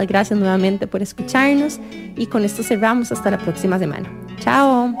 Demasiadas gracias nuevamente por escucharnos. Y con esto cerramos hasta la próxima semana.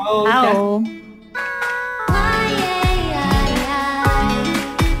 Chao. Chao.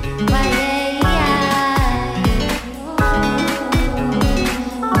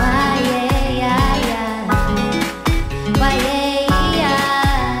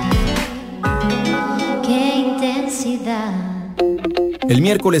 El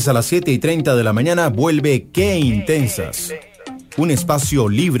miércoles a las 7:30 de la mañana vuelve Qué Intensas, un espacio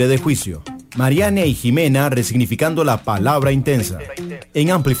libre de juicio. Mariane y Jimena resignificando la palabra intensa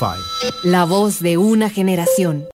en Amplify. La voz de una generación.